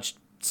charged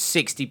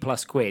 60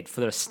 plus quid for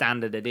the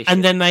standard edition.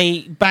 And then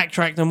they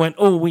backtracked and went,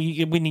 "Oh,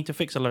 we need to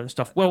fix a load of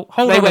stuff." Well,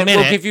 hold they on a went,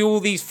 minute. we'll give you all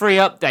these free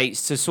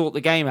updates to sort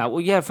the game out.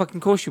 Well, yeah, fucking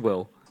course you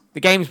will. The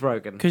game's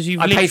broken. 'Cause you've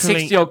I paid literally-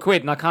 60 odd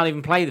quid and I can't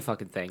even play the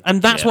fucking thing.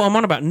 And that's Yeah. what I'm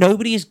on about.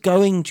 Nobody is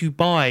going to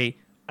buy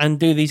and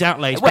do these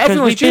outlays Well, because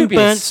everyone's we've been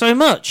dubious. burnt so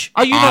much.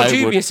 Are you not I would-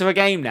 dubious of a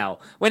game now?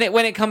 When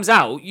it comes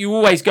out, you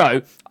always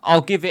go,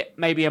 I'll give it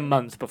maybe a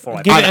month before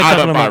I Give buy it it. a I couple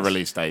don't of buy months.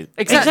 release date.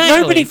 Exactly.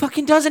 Exactly. Nobody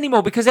fucking does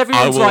anymore because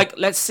everyone's will- like,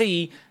 let's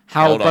see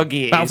how Hold on.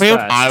 buggy it is Battlefield?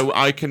 first.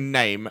 I can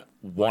name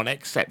one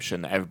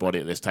exception that everybody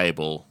at this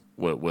table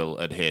will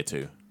adhere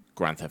to: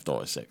 Grand Theft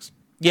Auto 6.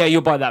 Yeah,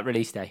 you'll buy that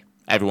release day.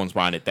 Everyone's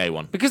buying it day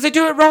one. Because they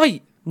do it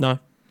right. No,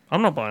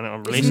 I'm not buying it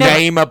on release. never-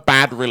 Name a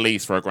bad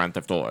release for a Grand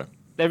Theft Auto.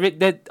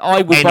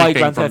 I would buy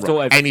Grand from Theft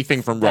Auto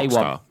anything from day Rockstar.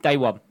 one. Day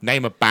one.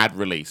 Name a bad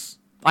release.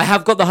 I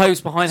have got the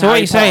hopes behind So what Harry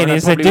you're saying Potter,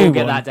 is and I they probably do will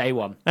get one. that day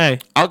one. Hey,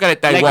 I'll get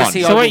it day Legacy, one. I so will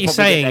what you're probably get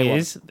saying day one.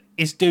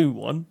 is do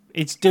one.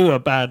 It's do a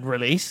bad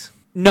release.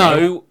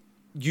 No,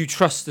 you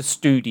trust the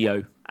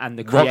studio and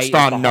the creators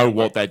Rockstar know behind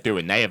what it. they're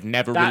doing. They have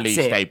never That's released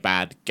it. a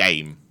bad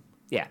game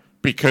Yeah.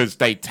 because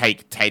they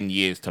take 10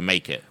 years to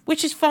make it.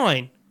 Which is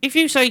fine. If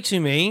you say to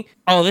me,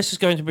 "Oh, this is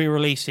going to be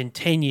released in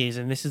 10 years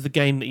and this is the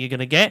game that you're going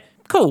to get,"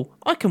 cool.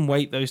 I can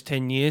wait those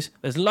 10 years.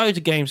 There's loads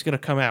of games going to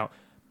come out.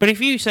 But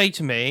if you say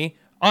to me,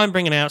 "I'm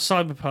bringing out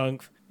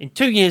Cyberpunk in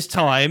 2 years'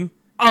 time,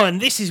 oh,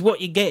 and this is what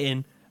you're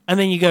getting," and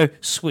then you go,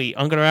 "Sweet,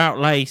 I'm going to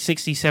outlay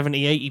 60,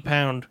 70, 80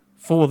 pound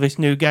for this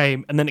new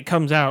game," and then it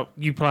comes out,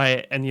 you play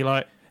it, and you're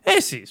like,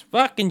 "This is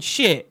fucking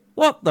shit.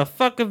 What the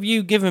fuck have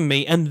you given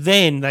me?" And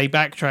then they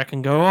backtrack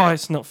and go, "Oh,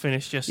 it's not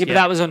finished just Yeah, yet." but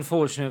that was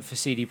unfortunate for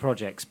CD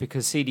Projekt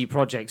because CD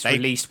Projekt They-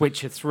 released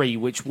Witcher 3,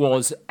 which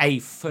was a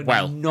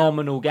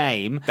phenomenal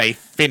game. They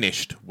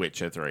finished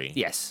Witcher 3.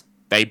 Yes.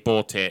 They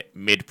bought it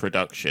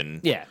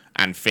mid-production Yeah.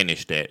 and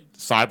finished it.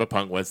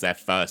 Cyberpunk was their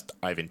first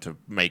dive into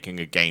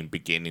making a game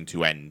beginning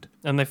to end.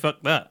 And they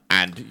fucked that.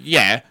 And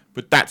yeah,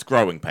 but that's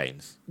growing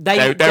pains. They-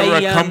 They were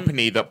they, a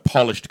company that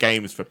polished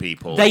games for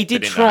people. They but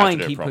did didn't know how try to and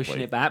do it keep pushing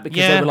properly. it back because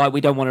Yeah. they were like,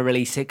 we don't want to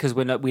release it because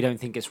we don't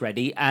think it's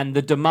ready. And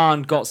the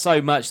demand got so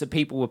much that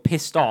people were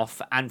pissed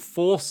off and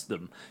forced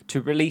them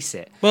to release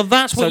it. Well,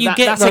 that's what So you that-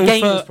 get that's a though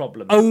gamer's for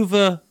problem.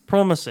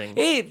 over-promising.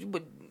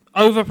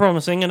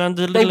 Over-promising and They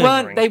under-delivering.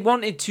 weren't. They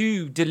wanted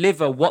to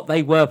deliver what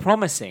they were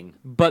promising,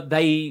 but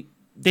the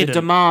Didn't.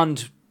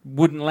 demand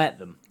wouldn't let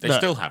them. They Look,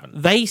 still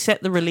haven't. They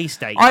set the release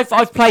date.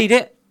 I've played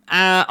it.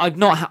 I've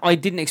not. I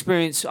didn't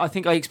experience. I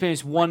think I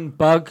experienced one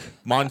bug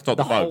Mine's not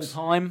the the whole bugs.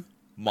 time.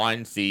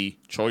 Mine's the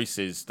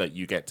choices that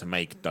you get to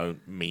make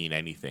don't mean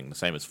anything. The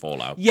same as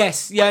Fallout.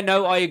 Yes, yeah,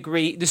 no, I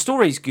agree. The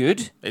story's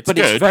good, It's but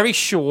good. it's very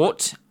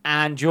short,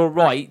 and you're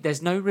right.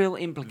 There's no real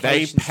They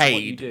implications to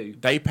what you do.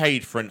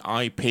 paid for an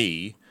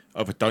IP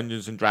of a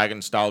Dungeons and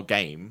Dragons style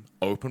game,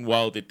 open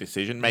worlded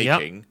decision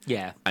making,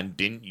 Yeah. and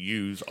didn't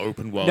use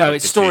open world. No,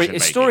 it's story.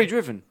 It's story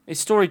driven. It's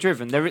story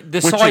driven. The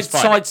Which side is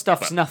fine, side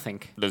stuff's but-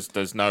 nothing.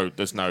 There's no.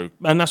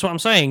 And that's what I'm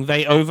saying.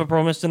 They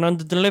overpromised and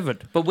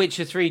underdelivered. But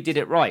Witcher 3 did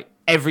it right.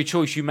 Every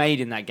choice you made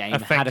in that game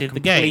had a Affected the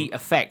complete game.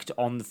 effect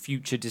on the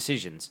future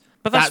decisions.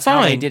 But that's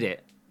how they fine. did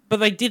it. But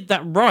they did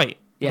that right.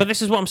 Yeah. But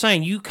this is what I'm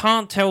saying. You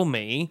can't tell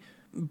me,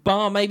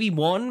 bar maybe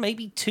one,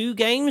 maybe two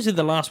games in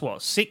the last,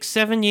 6,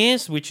 7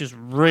 years, which is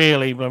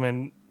really,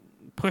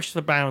 push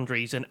the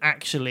boundaries and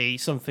actually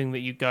something that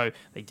you go,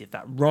 they did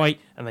that right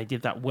and they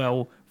did that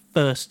well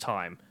first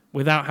time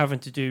without having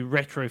to do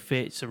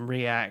retrofits and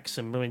reacts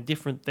and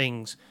different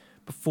things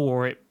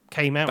before it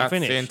came out That's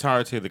and the finished.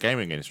 entirety of the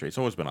gaming industry. It's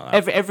always been like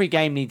that. Every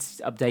game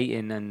needs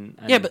updating and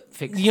Yeah, but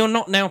fixing. you're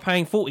not now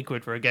paying 40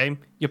 quid for a game.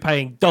 You're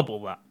paying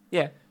double that.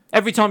 Yeah.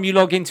 Every time you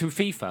log into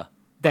FIFA,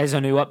 there's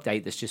a new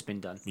update that's just been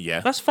done.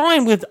 Yeah. That's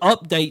fine with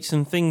updates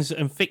and things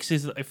and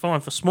fixes that they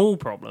find for small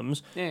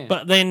problems. Yeah.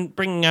 But then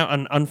bringing out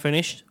an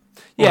unfinished,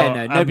 Yeah, or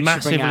no, a nobody should bring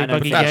massively out an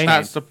buggy unfinished game.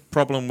 That's the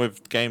problem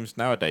with games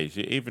nowadays.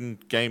 Even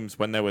games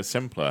when they were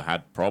simpler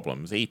had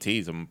problems.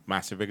 ET's a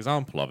massive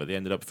example of it. They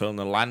ended up filling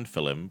a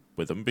landfill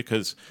with them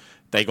because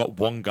they got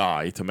one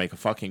guy to make a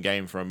fucking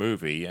game for a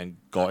movie and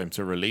got him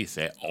to release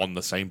it on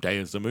the same day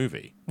as the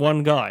movie.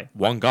 One guy.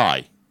 One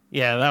guy.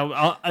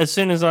 Yeah, as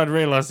soon as I'd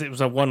realised it was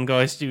a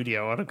one-guy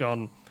studio, I'd have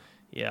gone,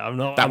 yeah, I'm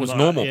not... That I'm was not-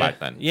 normal yeah. back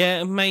then.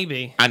 Yeah,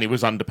 maybe. And he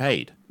was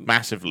underpaid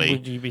massively.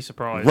 Would you be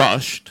surprised?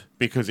 Rushed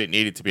because it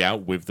needed to be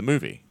out with the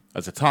movie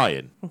as a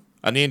tie-in.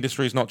 And the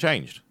industry's not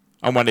changed.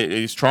 And when it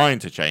is trying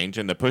to change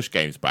and they push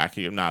games back,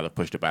 now they've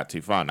pushed it back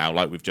too far now,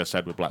 like we've just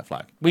said with Black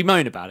Flag. We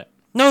moan about it.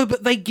 No,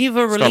 but they give a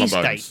Skull and release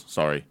Bones, date.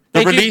 sorry.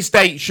 They The do- release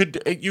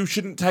date you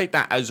shouldn't take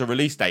that as a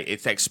release date.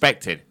 It's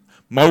expected.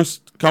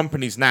 Most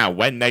companies now,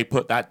 when they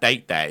put that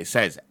date there, it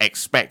says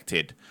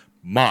expected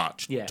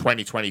March Yeah.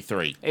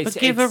 2023. But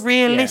give a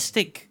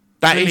realistic...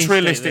 That release is date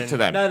realistic then. to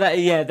them. No,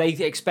 they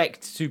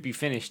expect to be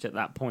finished at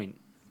that point.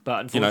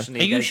 But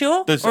unfortunately, Are you they-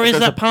 sure? There's- Or is there's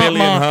that a part billion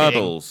marketing?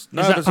 hurdles.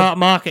 No, is that there's part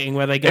marketing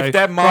where they go, If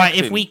their right, if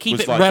marketing we keep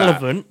was it like that-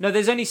 relevant... No,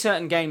 there's only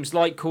certain games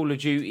like Call of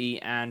Duty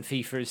and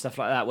FIFA and stuff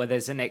like that where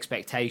there's an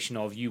expectation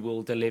of you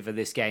will deliver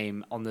this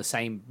game on the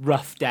same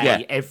rough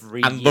day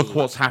every And year. look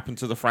what's happened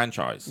to the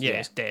franchise. Yeah,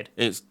 it's dead.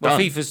 It's Well,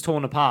 done. FIFA's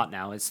torn apart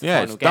now. It's the Yeah,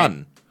 final it's game.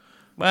 done.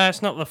 Well,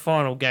 it's not the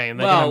final game.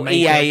 They're Well, going to make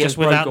EA it just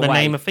have without broke the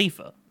away. name of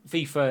FIFA.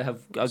 FIFA are It's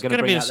going going to to be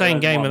bring the out same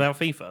their game own one. without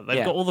FIFA. They've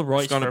Yeah. got all the It's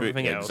rights going for to be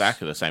everything else.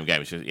 exactly the same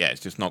game.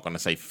 It's just not going to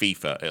say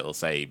FIFA. It'll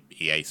say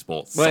EA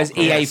Sports. Well, there's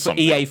Soccer or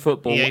something. EA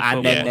Football, EA and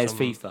Football, then yeah. there's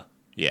Something. FIFA.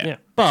 Yeah. Yeah, So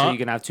but you're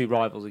going to have two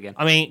rivals again.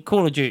 I mean,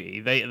 Call of Duty,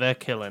 they're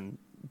killing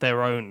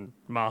their own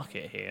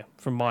market here.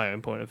 From my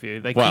own point of view,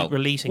 they Well, keep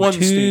releasing One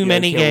too studio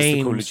many kills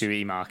the Call of games.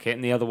 Duty market,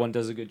 and the other one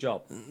does a good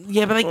job.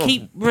 Yeah, but they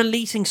keep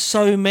releasing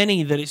so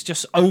many that it's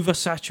just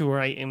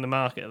oversaturating the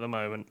market at the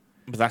moment.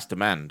 But that's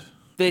demand.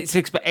 It's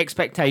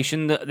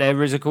expectation that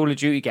there is a Call of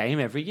Duty game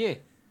every year.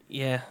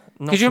 Yeah,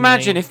 not Could you for me.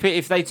 imagine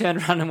if they turned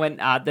around and went,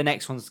 the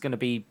next one's going to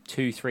be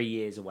 2-3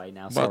 years away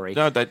now? Well, Sorry.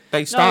 no, they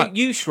No, start.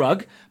 you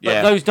shrug, but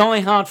Yeah. those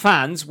die-hard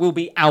fans will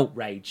be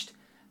outraged.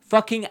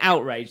 Fucking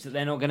outraged that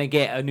they're not going to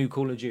get a new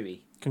Call of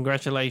Duty.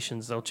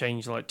 Congratulations, they'll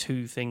change like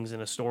two things in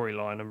a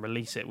storyline and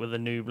release it with a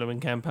new blooming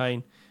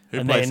campaign. Who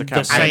and plays then the the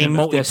campaign same in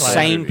the The multiplayer.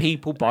 same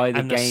people buy the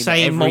and the game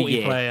same every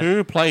year. multiplayer.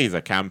 Who plays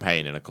a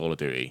campaign in a Call of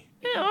Duty?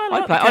 Yeah, I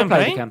like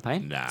play the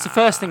campaign. Nah. It's the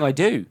first thing I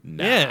do.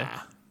 Nah. Yeah.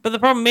 But the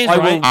problem is, I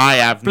right? will I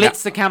have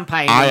Blitz the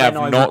campaign. I and have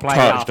then I not will play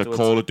touched a afterwards.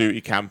 Call of Duty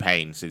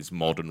campaign since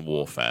Modern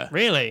Warfare.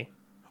 Really?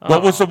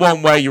 What was the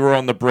one where you were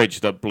on the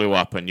bridge that blew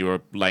up and you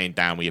were laying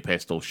down with your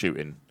pistol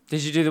shooting?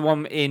 Did you do the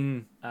one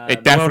in?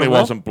 It definitely War?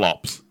 wasn't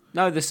Blops.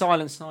 No, the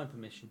Silent Sniper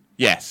mission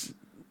Yes,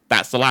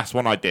 that's the last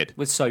one I did.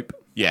 with soap.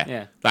 Yeah,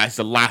 Yeah. that's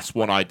the last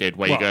one I did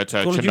where What? you go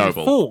to Call of Duty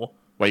Chernobyl. 4?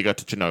 Where you go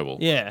to Chernobyl.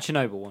 Yeah.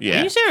 Chernobyl one.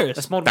 Yeah. Are you serious?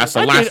 That's modern. That's the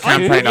Warfare. last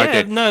campaign I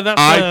did. No,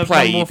 that's I Modern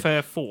played-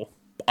 Warfare 4.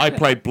 I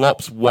played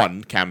Blops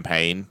 1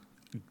 campaign,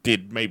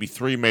 did maybe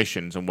 3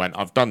 missions and went,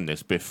 I've done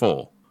this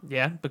before.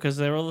 Yeah, because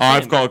they're all the same.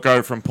 I've got to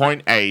go from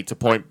point A to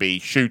point B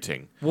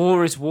shooting.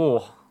 War is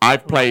war.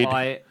 I've played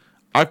Like,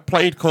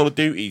 Call of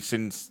Duty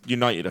since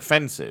United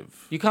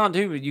Offensive. you can't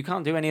do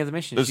any of the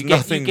missions. There's You get-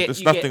 nothing. you get- there's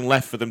you nothing get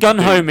left for them Gun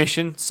to do. home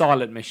mission,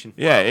 silent mission,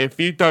 Yeah, if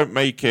you don't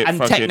make it and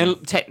fucking,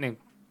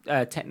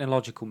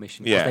 technological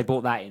mission. Yeah. Yeah, they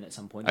brought that in at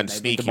some point. And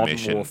didn't they, with sneaky the modern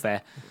mission.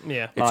 warfare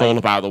Yeah. it's like, all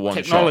about the one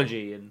shot.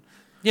 technology and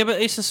Yeah,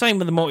 but it's the same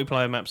with the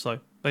multiplayer maps, though.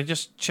 They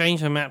just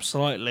change the maps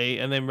slightly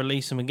and then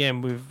release them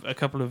again with a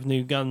couple of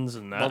new guns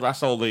and that. Well,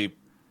 that's all the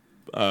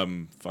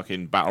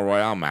fucking battle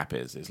royale map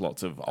is. It's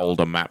lots of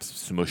older maps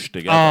smushed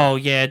together. Oh,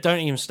 yeah, don't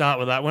even start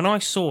with that. When I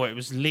saw it, it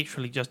was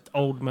literally just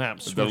old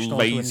maps. the smushed onto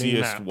a new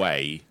laziest map.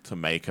 way to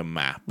make a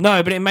map.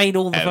 No, but it made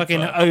all the Ever.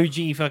 fucking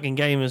OG fucking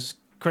gamers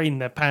creamed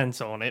their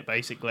pants on it,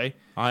 basically.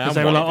 I am Because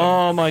they were one like, of them.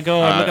 oh my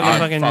god, look at I the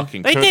fucking...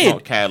 fucking They could did!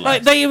 not care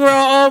Like, less. they were,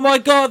 oh my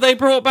god, they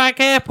brought back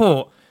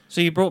Airport.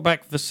 So you brought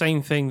back the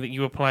same thing that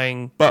you were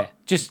playing... But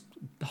Just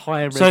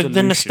higher So resolution.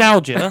 the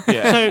nostalgia...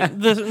 Yeah. So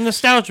the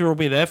nostalgia will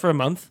be there for a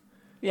month.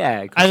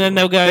 Yeah. And then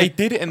they'll go... they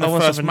did it in the "I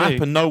want first something map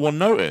new." and no one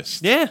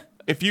noticed. Yeah.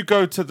 If you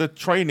go to the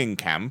training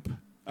camp,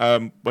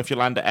 if you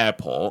land at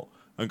airport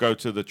and go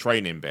to the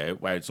training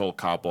bit where it's all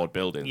cardboard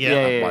buildings,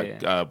 Yeah.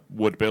 Yeah.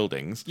 wood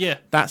buildings, Yeah.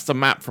 that's the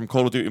map from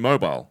Call of Duty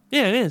Mobile,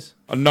 Yeah, it is.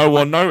 and no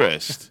one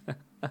noticed.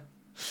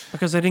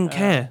 Because they didn't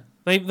care.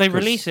 They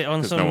release it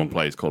on Because some... no one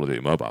plays Call of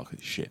Duty Mobile. 'Cause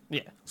it's shit.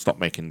 Yeah. Stop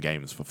making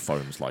games for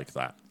phones like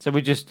that. So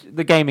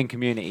the gaming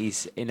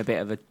community's in a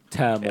bit of a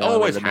turmoil. It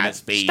always at the minute.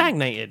 has been.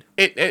 Stagnated.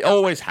 It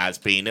always has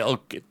been.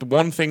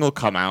 One thing will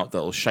come out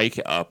that'll shake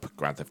it up,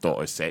 Grand Theft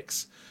Auto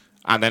 6,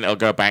 and then it'll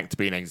go back to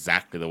being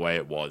exactly the way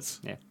it was.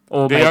 Yeah.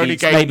 Or The maybe, only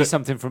game maybe that-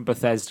 something from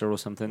Bethesda or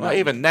something. Well,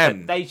 even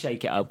them. They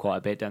shake it up quite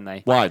a bit, don't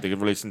they? Why? They're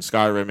releasing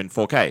Skyrim in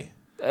 4K.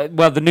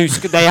 Well,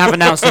 they have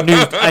announced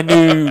a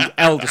new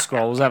Elder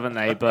Scrolls, haven't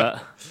they?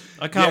 But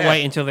I can't Yeah.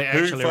 wait until they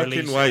Who actually fucking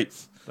release it.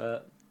 waits?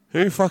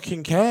 Who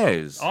fucking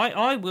cares?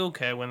 I will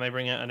care when they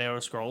bring out an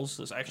Elder Scrolls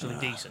that's actually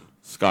decent.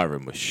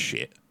 Skyrim was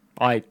shit.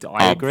 I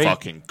I'm agree.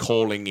 fucking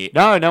calling it.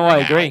 No, I now.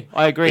 agree.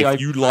 I agree. If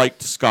you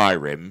liked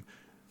Skyrim,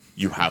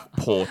 you have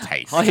poor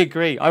taste. I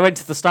agree. I went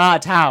to the start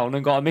of town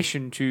and got a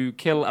mission to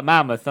kill a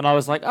mammoth, and I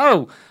was like,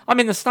 "Oh, I'm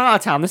in the start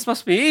of town. This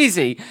must be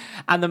easy."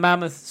 And the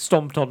mammoth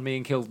stomped on me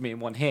and killed me in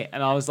one hit,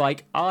 and I was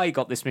like, "I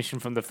got this mission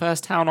from the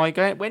first town I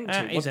went to.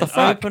 That What is the an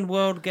fuck? open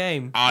world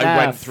game. I Nah,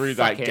 went through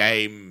fuck that it.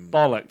 game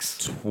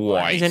Bollocks."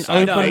 twice. It's an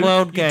I open think.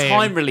 world You game.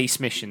 time release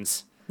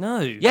missions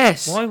No.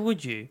 Yes. Why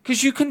would you?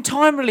 because you can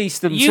time release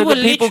them You so were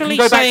that people can literally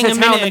go back saying to a town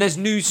minute. and there's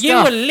new You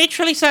stuff. were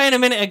literally saying a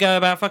minute ago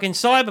about fucking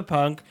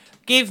Cyberpunk.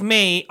 Give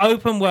me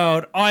open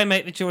world. I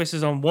make the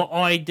choices on what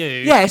I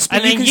do. Yes, but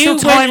and you then can you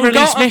still went time and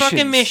release got a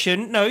fucking missions.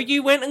 mission. No,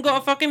 you went and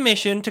got a fucking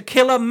mission to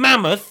kill a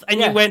mammoth, and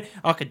Yeah. you went,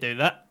 I could do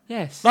that.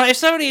 Yes. Like if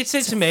somebody had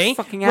said to me,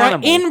 fucking right,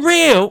 animal.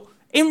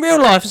 in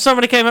real life, if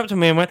somebody came up to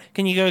me and went,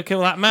 "Can you go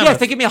kill that mammoth?" Yeah, if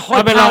they give me a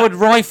I'd be high-powered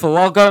like, rifle,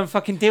 I'll go and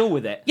fucking deal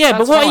with it. Yeah, but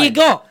That's what have fine. you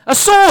got? A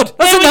sword.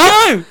 That's There we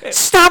enough. go.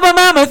 Stab a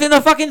mammoth in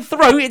the fucking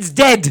throat. It's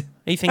dead.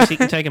 He thinks he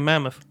can take a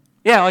mammoth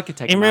Yeah, I could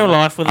take in a real mammoth.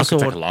 life with I a could take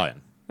sword. a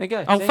lion. There you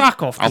go. Oh, See?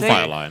 fuck off! I'll See?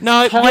 fight a lion.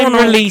 No, you're Time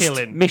not released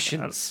killing.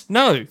 missions.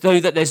 No. So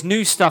that there's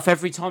new stuff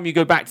every time you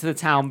go back to the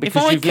town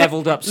because I you've kept-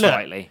 leveled up look,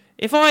 slightly.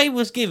 If I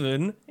was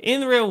given in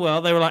the real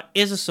world, they were like,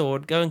 "Here's a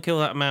sword. Go and kill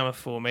that mammoth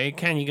for me.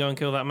 Can you go and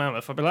kill that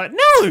mammoth?" I'd be like,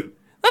 "No,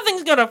 that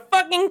thing's gonna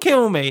fucking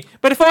kill me."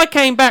 But if I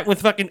came back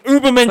with fucking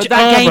Ubermensch But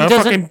that game armor,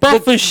 doesn't. fucking buff the,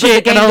 as but shit,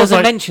 the game and I was doesn't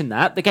like, mention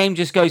that. The game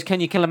just goes, "Can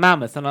you kill a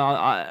mammoth?" And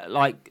I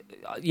like,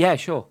 yeah,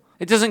 sure.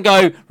 It doesn't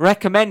go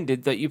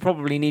recommended that you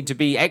probably need to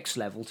be X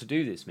level to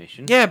do this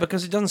mission. "Yeah,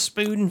 because it doesn't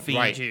spoon feed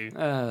Right. you."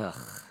 Ugh.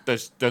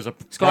 There's a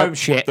Skyrim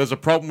shit. There's a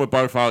problem with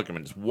both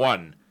arguments.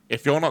 One,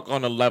 if you're not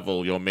going to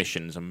level your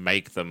missions and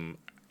make them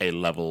a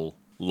level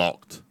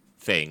locked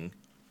thing,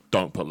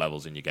 don't put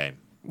levels in your game.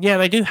 Yeah,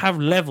 they do have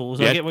levels.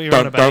 I Yeah, get what you're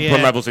don't- on about. don't yeah.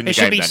 put levels in your It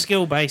should game be then.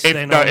 skill based. If,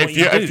 Then no, on if what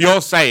you you do. if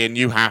you're saying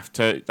you have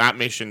to, that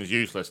mission is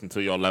useless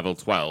until you're level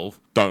 12.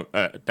 Don't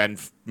then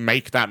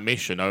make that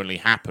mission only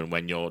happen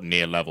when you're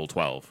near level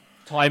 12.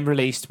 Time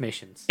released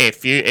missions.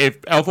 If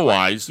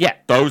otherwise, Yeah.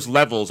 those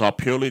levels are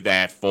purely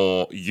there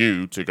for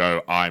you to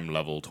go, I'm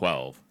level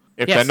 12.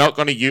 If Yes. they're not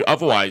going to use,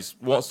 otherwise,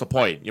 what's the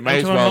point? You may And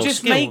as to well unlock Just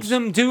skills. make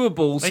them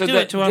doable They so do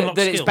that, it to unlock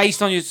that it's skills.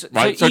 based on your.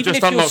 Right, So so even just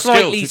if you're unlock skills,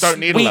 slightly you don't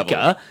need a weaker,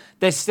 level.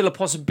 there's still a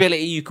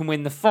possibility you can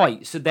win the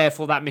fight. So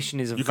therefore, that mission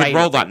is You available. could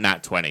roll that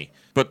nat 20,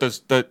 but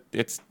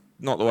it's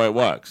not the way it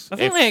works. I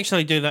think If- they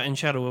actually do that in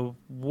Shadow of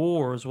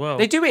War as well.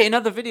 They do it in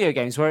other video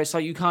games where it's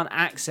like you can't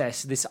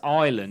access this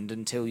island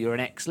until you're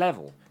an X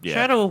level. yeah.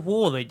 Shadow of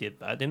War, they did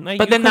that, didn't they?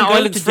 But You then can that go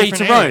island's free to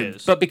different roam.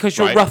 areas. But because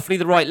you're Right. roughly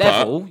the right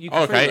level, But- you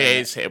can free okay, roam it it.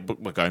 is.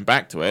 We're going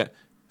back to it.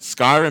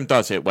 Skyrim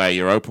does it where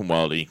you're open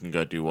world and you can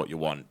go do what you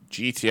want.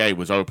 GTA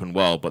was open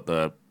world, but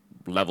the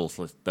levels,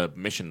 the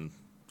missions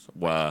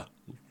were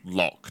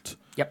locked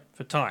Yep.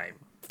 for time.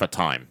 for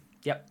time.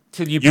 Yep.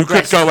 Till you You could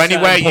progress go to certain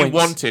anywhere you points.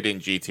 wanted in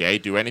GTA,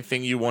 do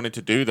anything you wanted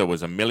to do. There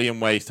was a million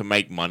ways to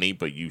make money,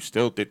 but you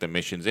still did the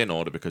missions in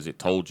order because it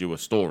told you a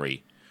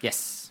story.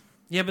 Yes.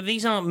 Yeah, but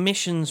these aren't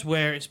missions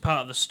where it's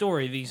part of the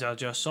story. These are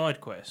just side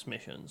quest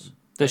missions.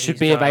 That should He's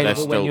be done.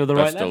 available when you're the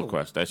they're right still level.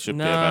 quests. They should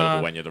be Nah,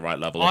 available when you're the right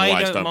level. I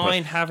Otherwise, don't put-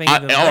 mind having all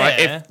them right,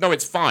 there. no,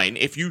 it's fine.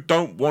 If you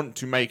don't want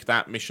to make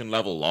that mission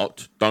level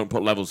locked, don't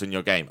put levels in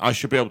your game. I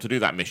should be able to do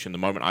that mission the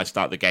moment I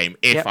start the game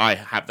if Yep. I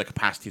have the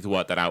capacity to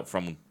work that out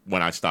from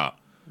when I start.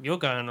 You're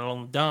going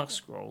along Dark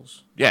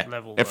Scrolls Yeah.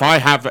 level. If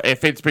though.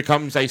 if it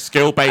becomes a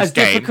skill based As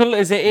game, difficult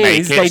as it make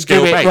is, it they do it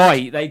skill-based.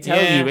 right. They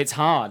tell Yeah. you it's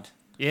hard.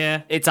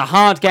 Yeah. It's a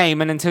hard game,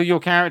 and until you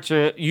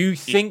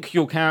think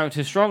your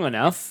character's strong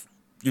enough,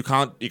 you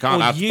can't Or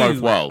have you both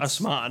worlds. are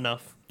smart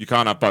enough. You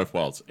can't have both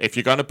worlds. If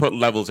you're going to put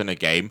levels in a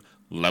game,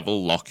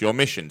 level lock your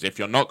missions. If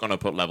you're not going to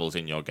put levels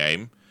in your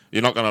game,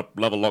 you're not going to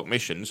level lock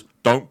missions,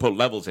 don't put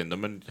levels in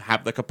them and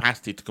have the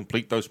capacity to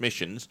complete those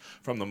missions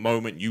from the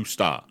moment you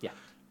start. Yeah.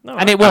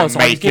 And it was. And I was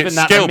make it given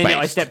that the minute I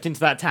skill-based. stepped into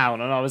that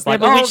town, and I was Yeah, like,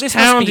 but "Oh, which this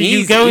town must be did you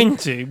easy." go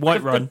into?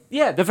 Whiterun.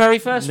 Yeah, the very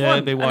first Yeah, one.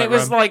 it'd be And it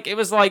was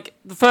Whiterun. like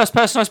the first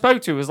person I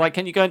spoke to was like,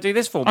 "Can you go and do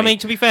this for me?" I mean,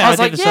 to be fair, I I, was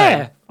did like, the yeah,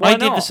 same. why I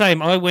did the not?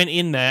 same. I went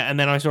in there and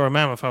then I saw a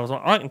mammoth. I was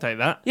like, I can take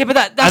that. Yeah, but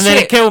that's And then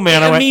it killed me,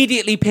 and it I went-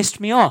 immediately pissed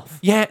me off.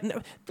 Yeah,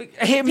 no, It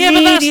yeah, but that's-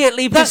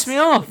 immediately that's- pissed me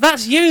off.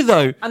 That's you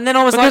though. And then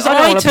I was Because like, I,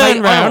 I don't wanna turned play, I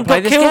don't wanna round, play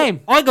got this killed. game.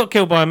 I got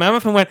killed by a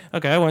mammoth and went,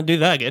 okay, I won't do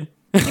that again.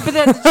 Yeah, but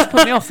that just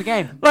put me off the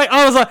game. Like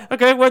I was like,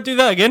 okay, won't do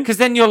that again. Because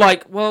then you're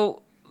like,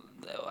 well,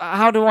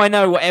 how do I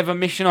know whatever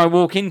mission I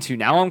walk into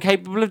now I'm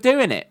capable of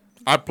doing it?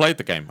 I played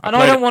the game. And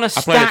I don't want to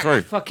I played it stack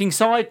through. fucking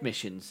side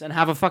missions and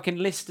have a fucking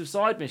list of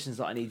side missions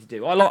that I need to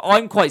do.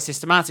 I'm quite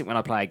systematic when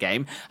I play a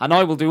game, and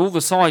I will do all the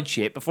side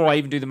shit before I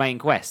even do the main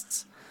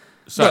quests.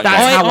 So That's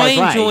how I I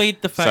play. enjoyed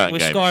the fact Certain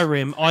with games.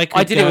 Skyrim,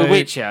 I did it with go-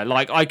 Witcher.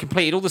 Like, I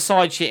completed all the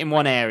side shit in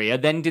one area,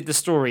 then did the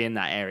story in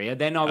that area.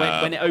 Then I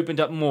went when it opened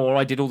up more,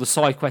 I did all the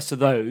side quests of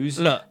those.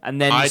 Look, and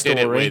then I story.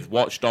 did it with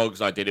Watch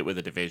Dogs, I did it with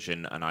The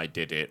Division, and I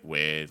did it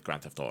with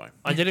Grand Theft Auto.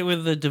 I did it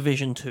with the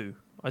Division 2.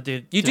 I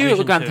did. You do it with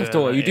Division Grand 2, Theft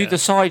Auto. You do yeah. the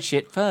side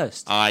shit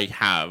first. I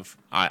have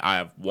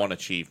one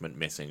achievement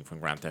missing from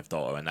Grand Theft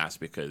Auto, and that's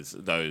because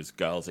those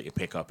girls that you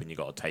pick up and you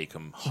got to take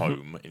them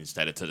home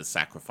instead of to the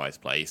sacrifice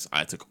place.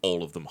 I took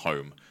all of them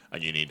home,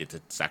 and you needed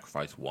to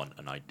sacrifice one,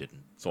 and I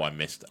didn't. So I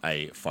missed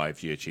a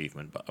 5-view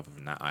achievement. But other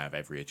than that, I have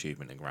every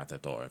achievement in Grand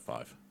Theft Auto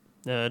 5.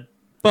 Nerd.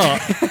 But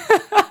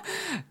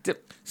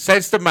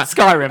Says the man.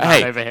 Skyrim man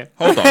Hey, over here.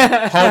 hold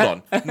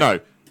on. No.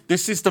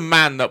 This is the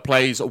man that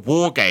plays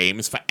war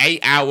games for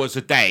 8 hours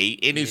a day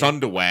in his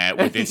underwear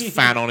with his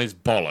fan on his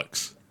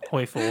bollocks.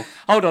 Hoi 4.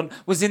 Hold on.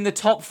 Was in the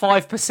top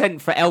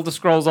 5% for Elder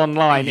Scrolls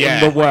Online Yeah.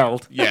 in the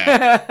world.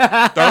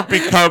 Yeah. Don't be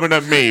coming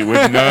at me with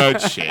nerd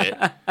shit.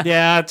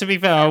 Yeah, to be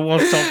fair, I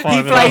was top 5 He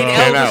in the played world.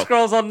 Elder out.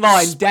 Scrolls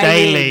Online day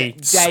Daily. in,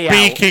 day out.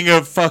 Speaking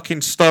of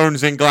fucking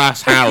stones in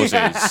glass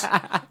houses.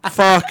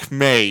 Fuck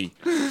me.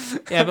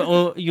 Yeah,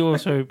 but you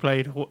also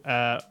played World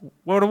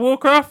of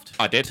Warcraft?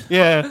 I did.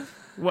 Yeah.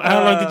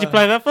 How long did you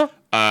play that for?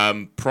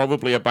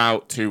 Probably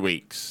about 2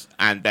 weeks.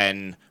 And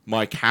then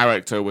my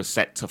character was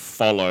set to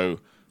follow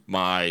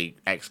my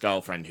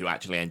ex-girlfriend who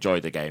actually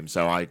enjoyed the game.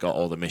 So I got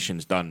all the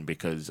missions done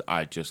because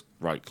I just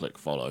right-click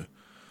follow.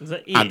 Is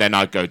that it? And then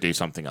I'd go do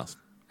something else.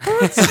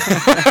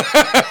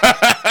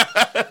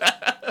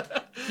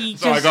 He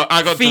So I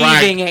got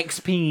Feeding dragged.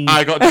 XP.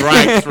 I got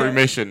dragged through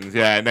missions,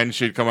 yeah, and then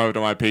she'd come over to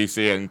my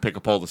PC and pick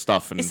up all the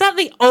stuff. And Is that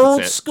the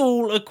old it.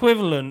 school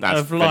equivalent That's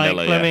of like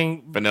vanilla, yeah.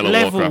 Fleming Vanilla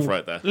level, Warcraft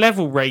right there.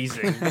 level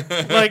raising?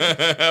 Like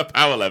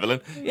power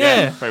leveling?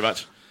 Yeah. pretty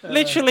much.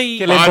 literally.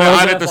 Killing I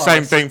balls did and the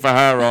same fires. thing for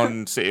her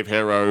on City of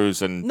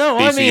Heroes and No,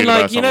 DC I mean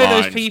like Universe you know those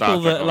Online, people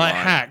Star Trek that like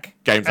Online. hack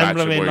Games that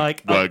Emblem actually in were,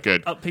 like were up,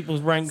 good. up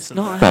people's ranks. And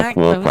Not a that. hack,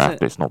 though, is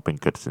it? it's not been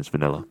good since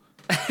vanilla.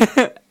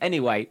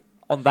 Anyway,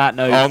 on that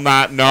note, On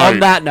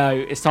that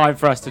note, it's time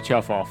for us to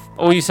chuff off.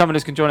 All you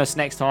summoners can join us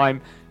next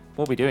time.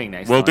 What are we doing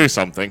next we'll time? do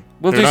something.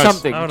 We'll Who do knows?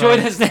 something. Oh, no. Join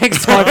us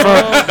next time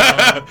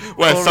for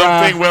Where For,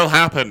 something will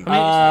happen.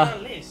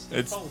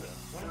 It's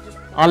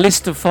our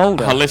list of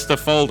folder. A list of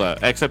folder,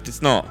 except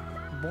it's not.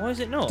 why is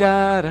it not?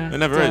 It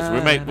never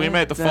is. We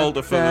made the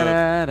folder for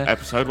the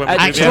episode. When we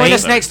did the Join us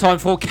episode. next time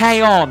for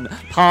K-On!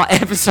 Part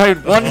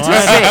episode 1 to 6.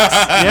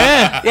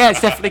 Yeah. Yeah,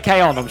 it's definitely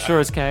K-On! I'm sure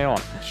it's K-On!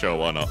 Sure,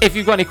 why not? If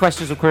you've got any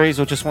questions or queries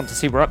or just want to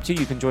see what we're up to,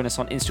 you can join us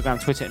on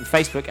Instagram, Twitter, and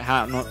Facebook at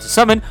How Not to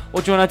Summon,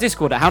 or join our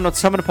Discord at How Not to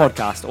Summon a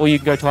Podcast, or you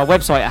can go to our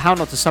website at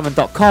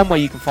hownottosummon.com where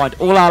you can find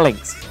all our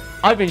links.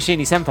 I've been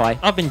Sheeny Senpai.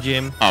 I've been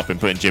Jim. I've been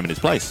putting Jim in his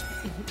place.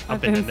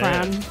 I've been been in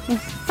there.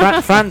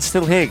 Fran. Fran's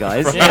still here,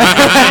 guys.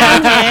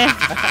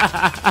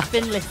 I've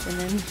been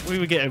listening. We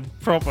were getting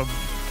proper.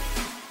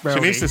 She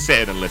rowdy. needs to sit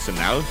in and listen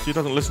now. She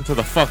doesn't listen to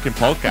the fucking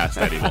podcast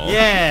anymore.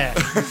 Yeah.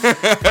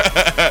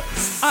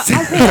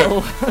 I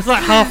will. It's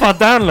like half our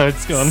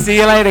downloads gone. See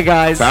you later,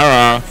 guys.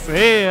 Sarah.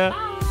 See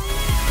ya.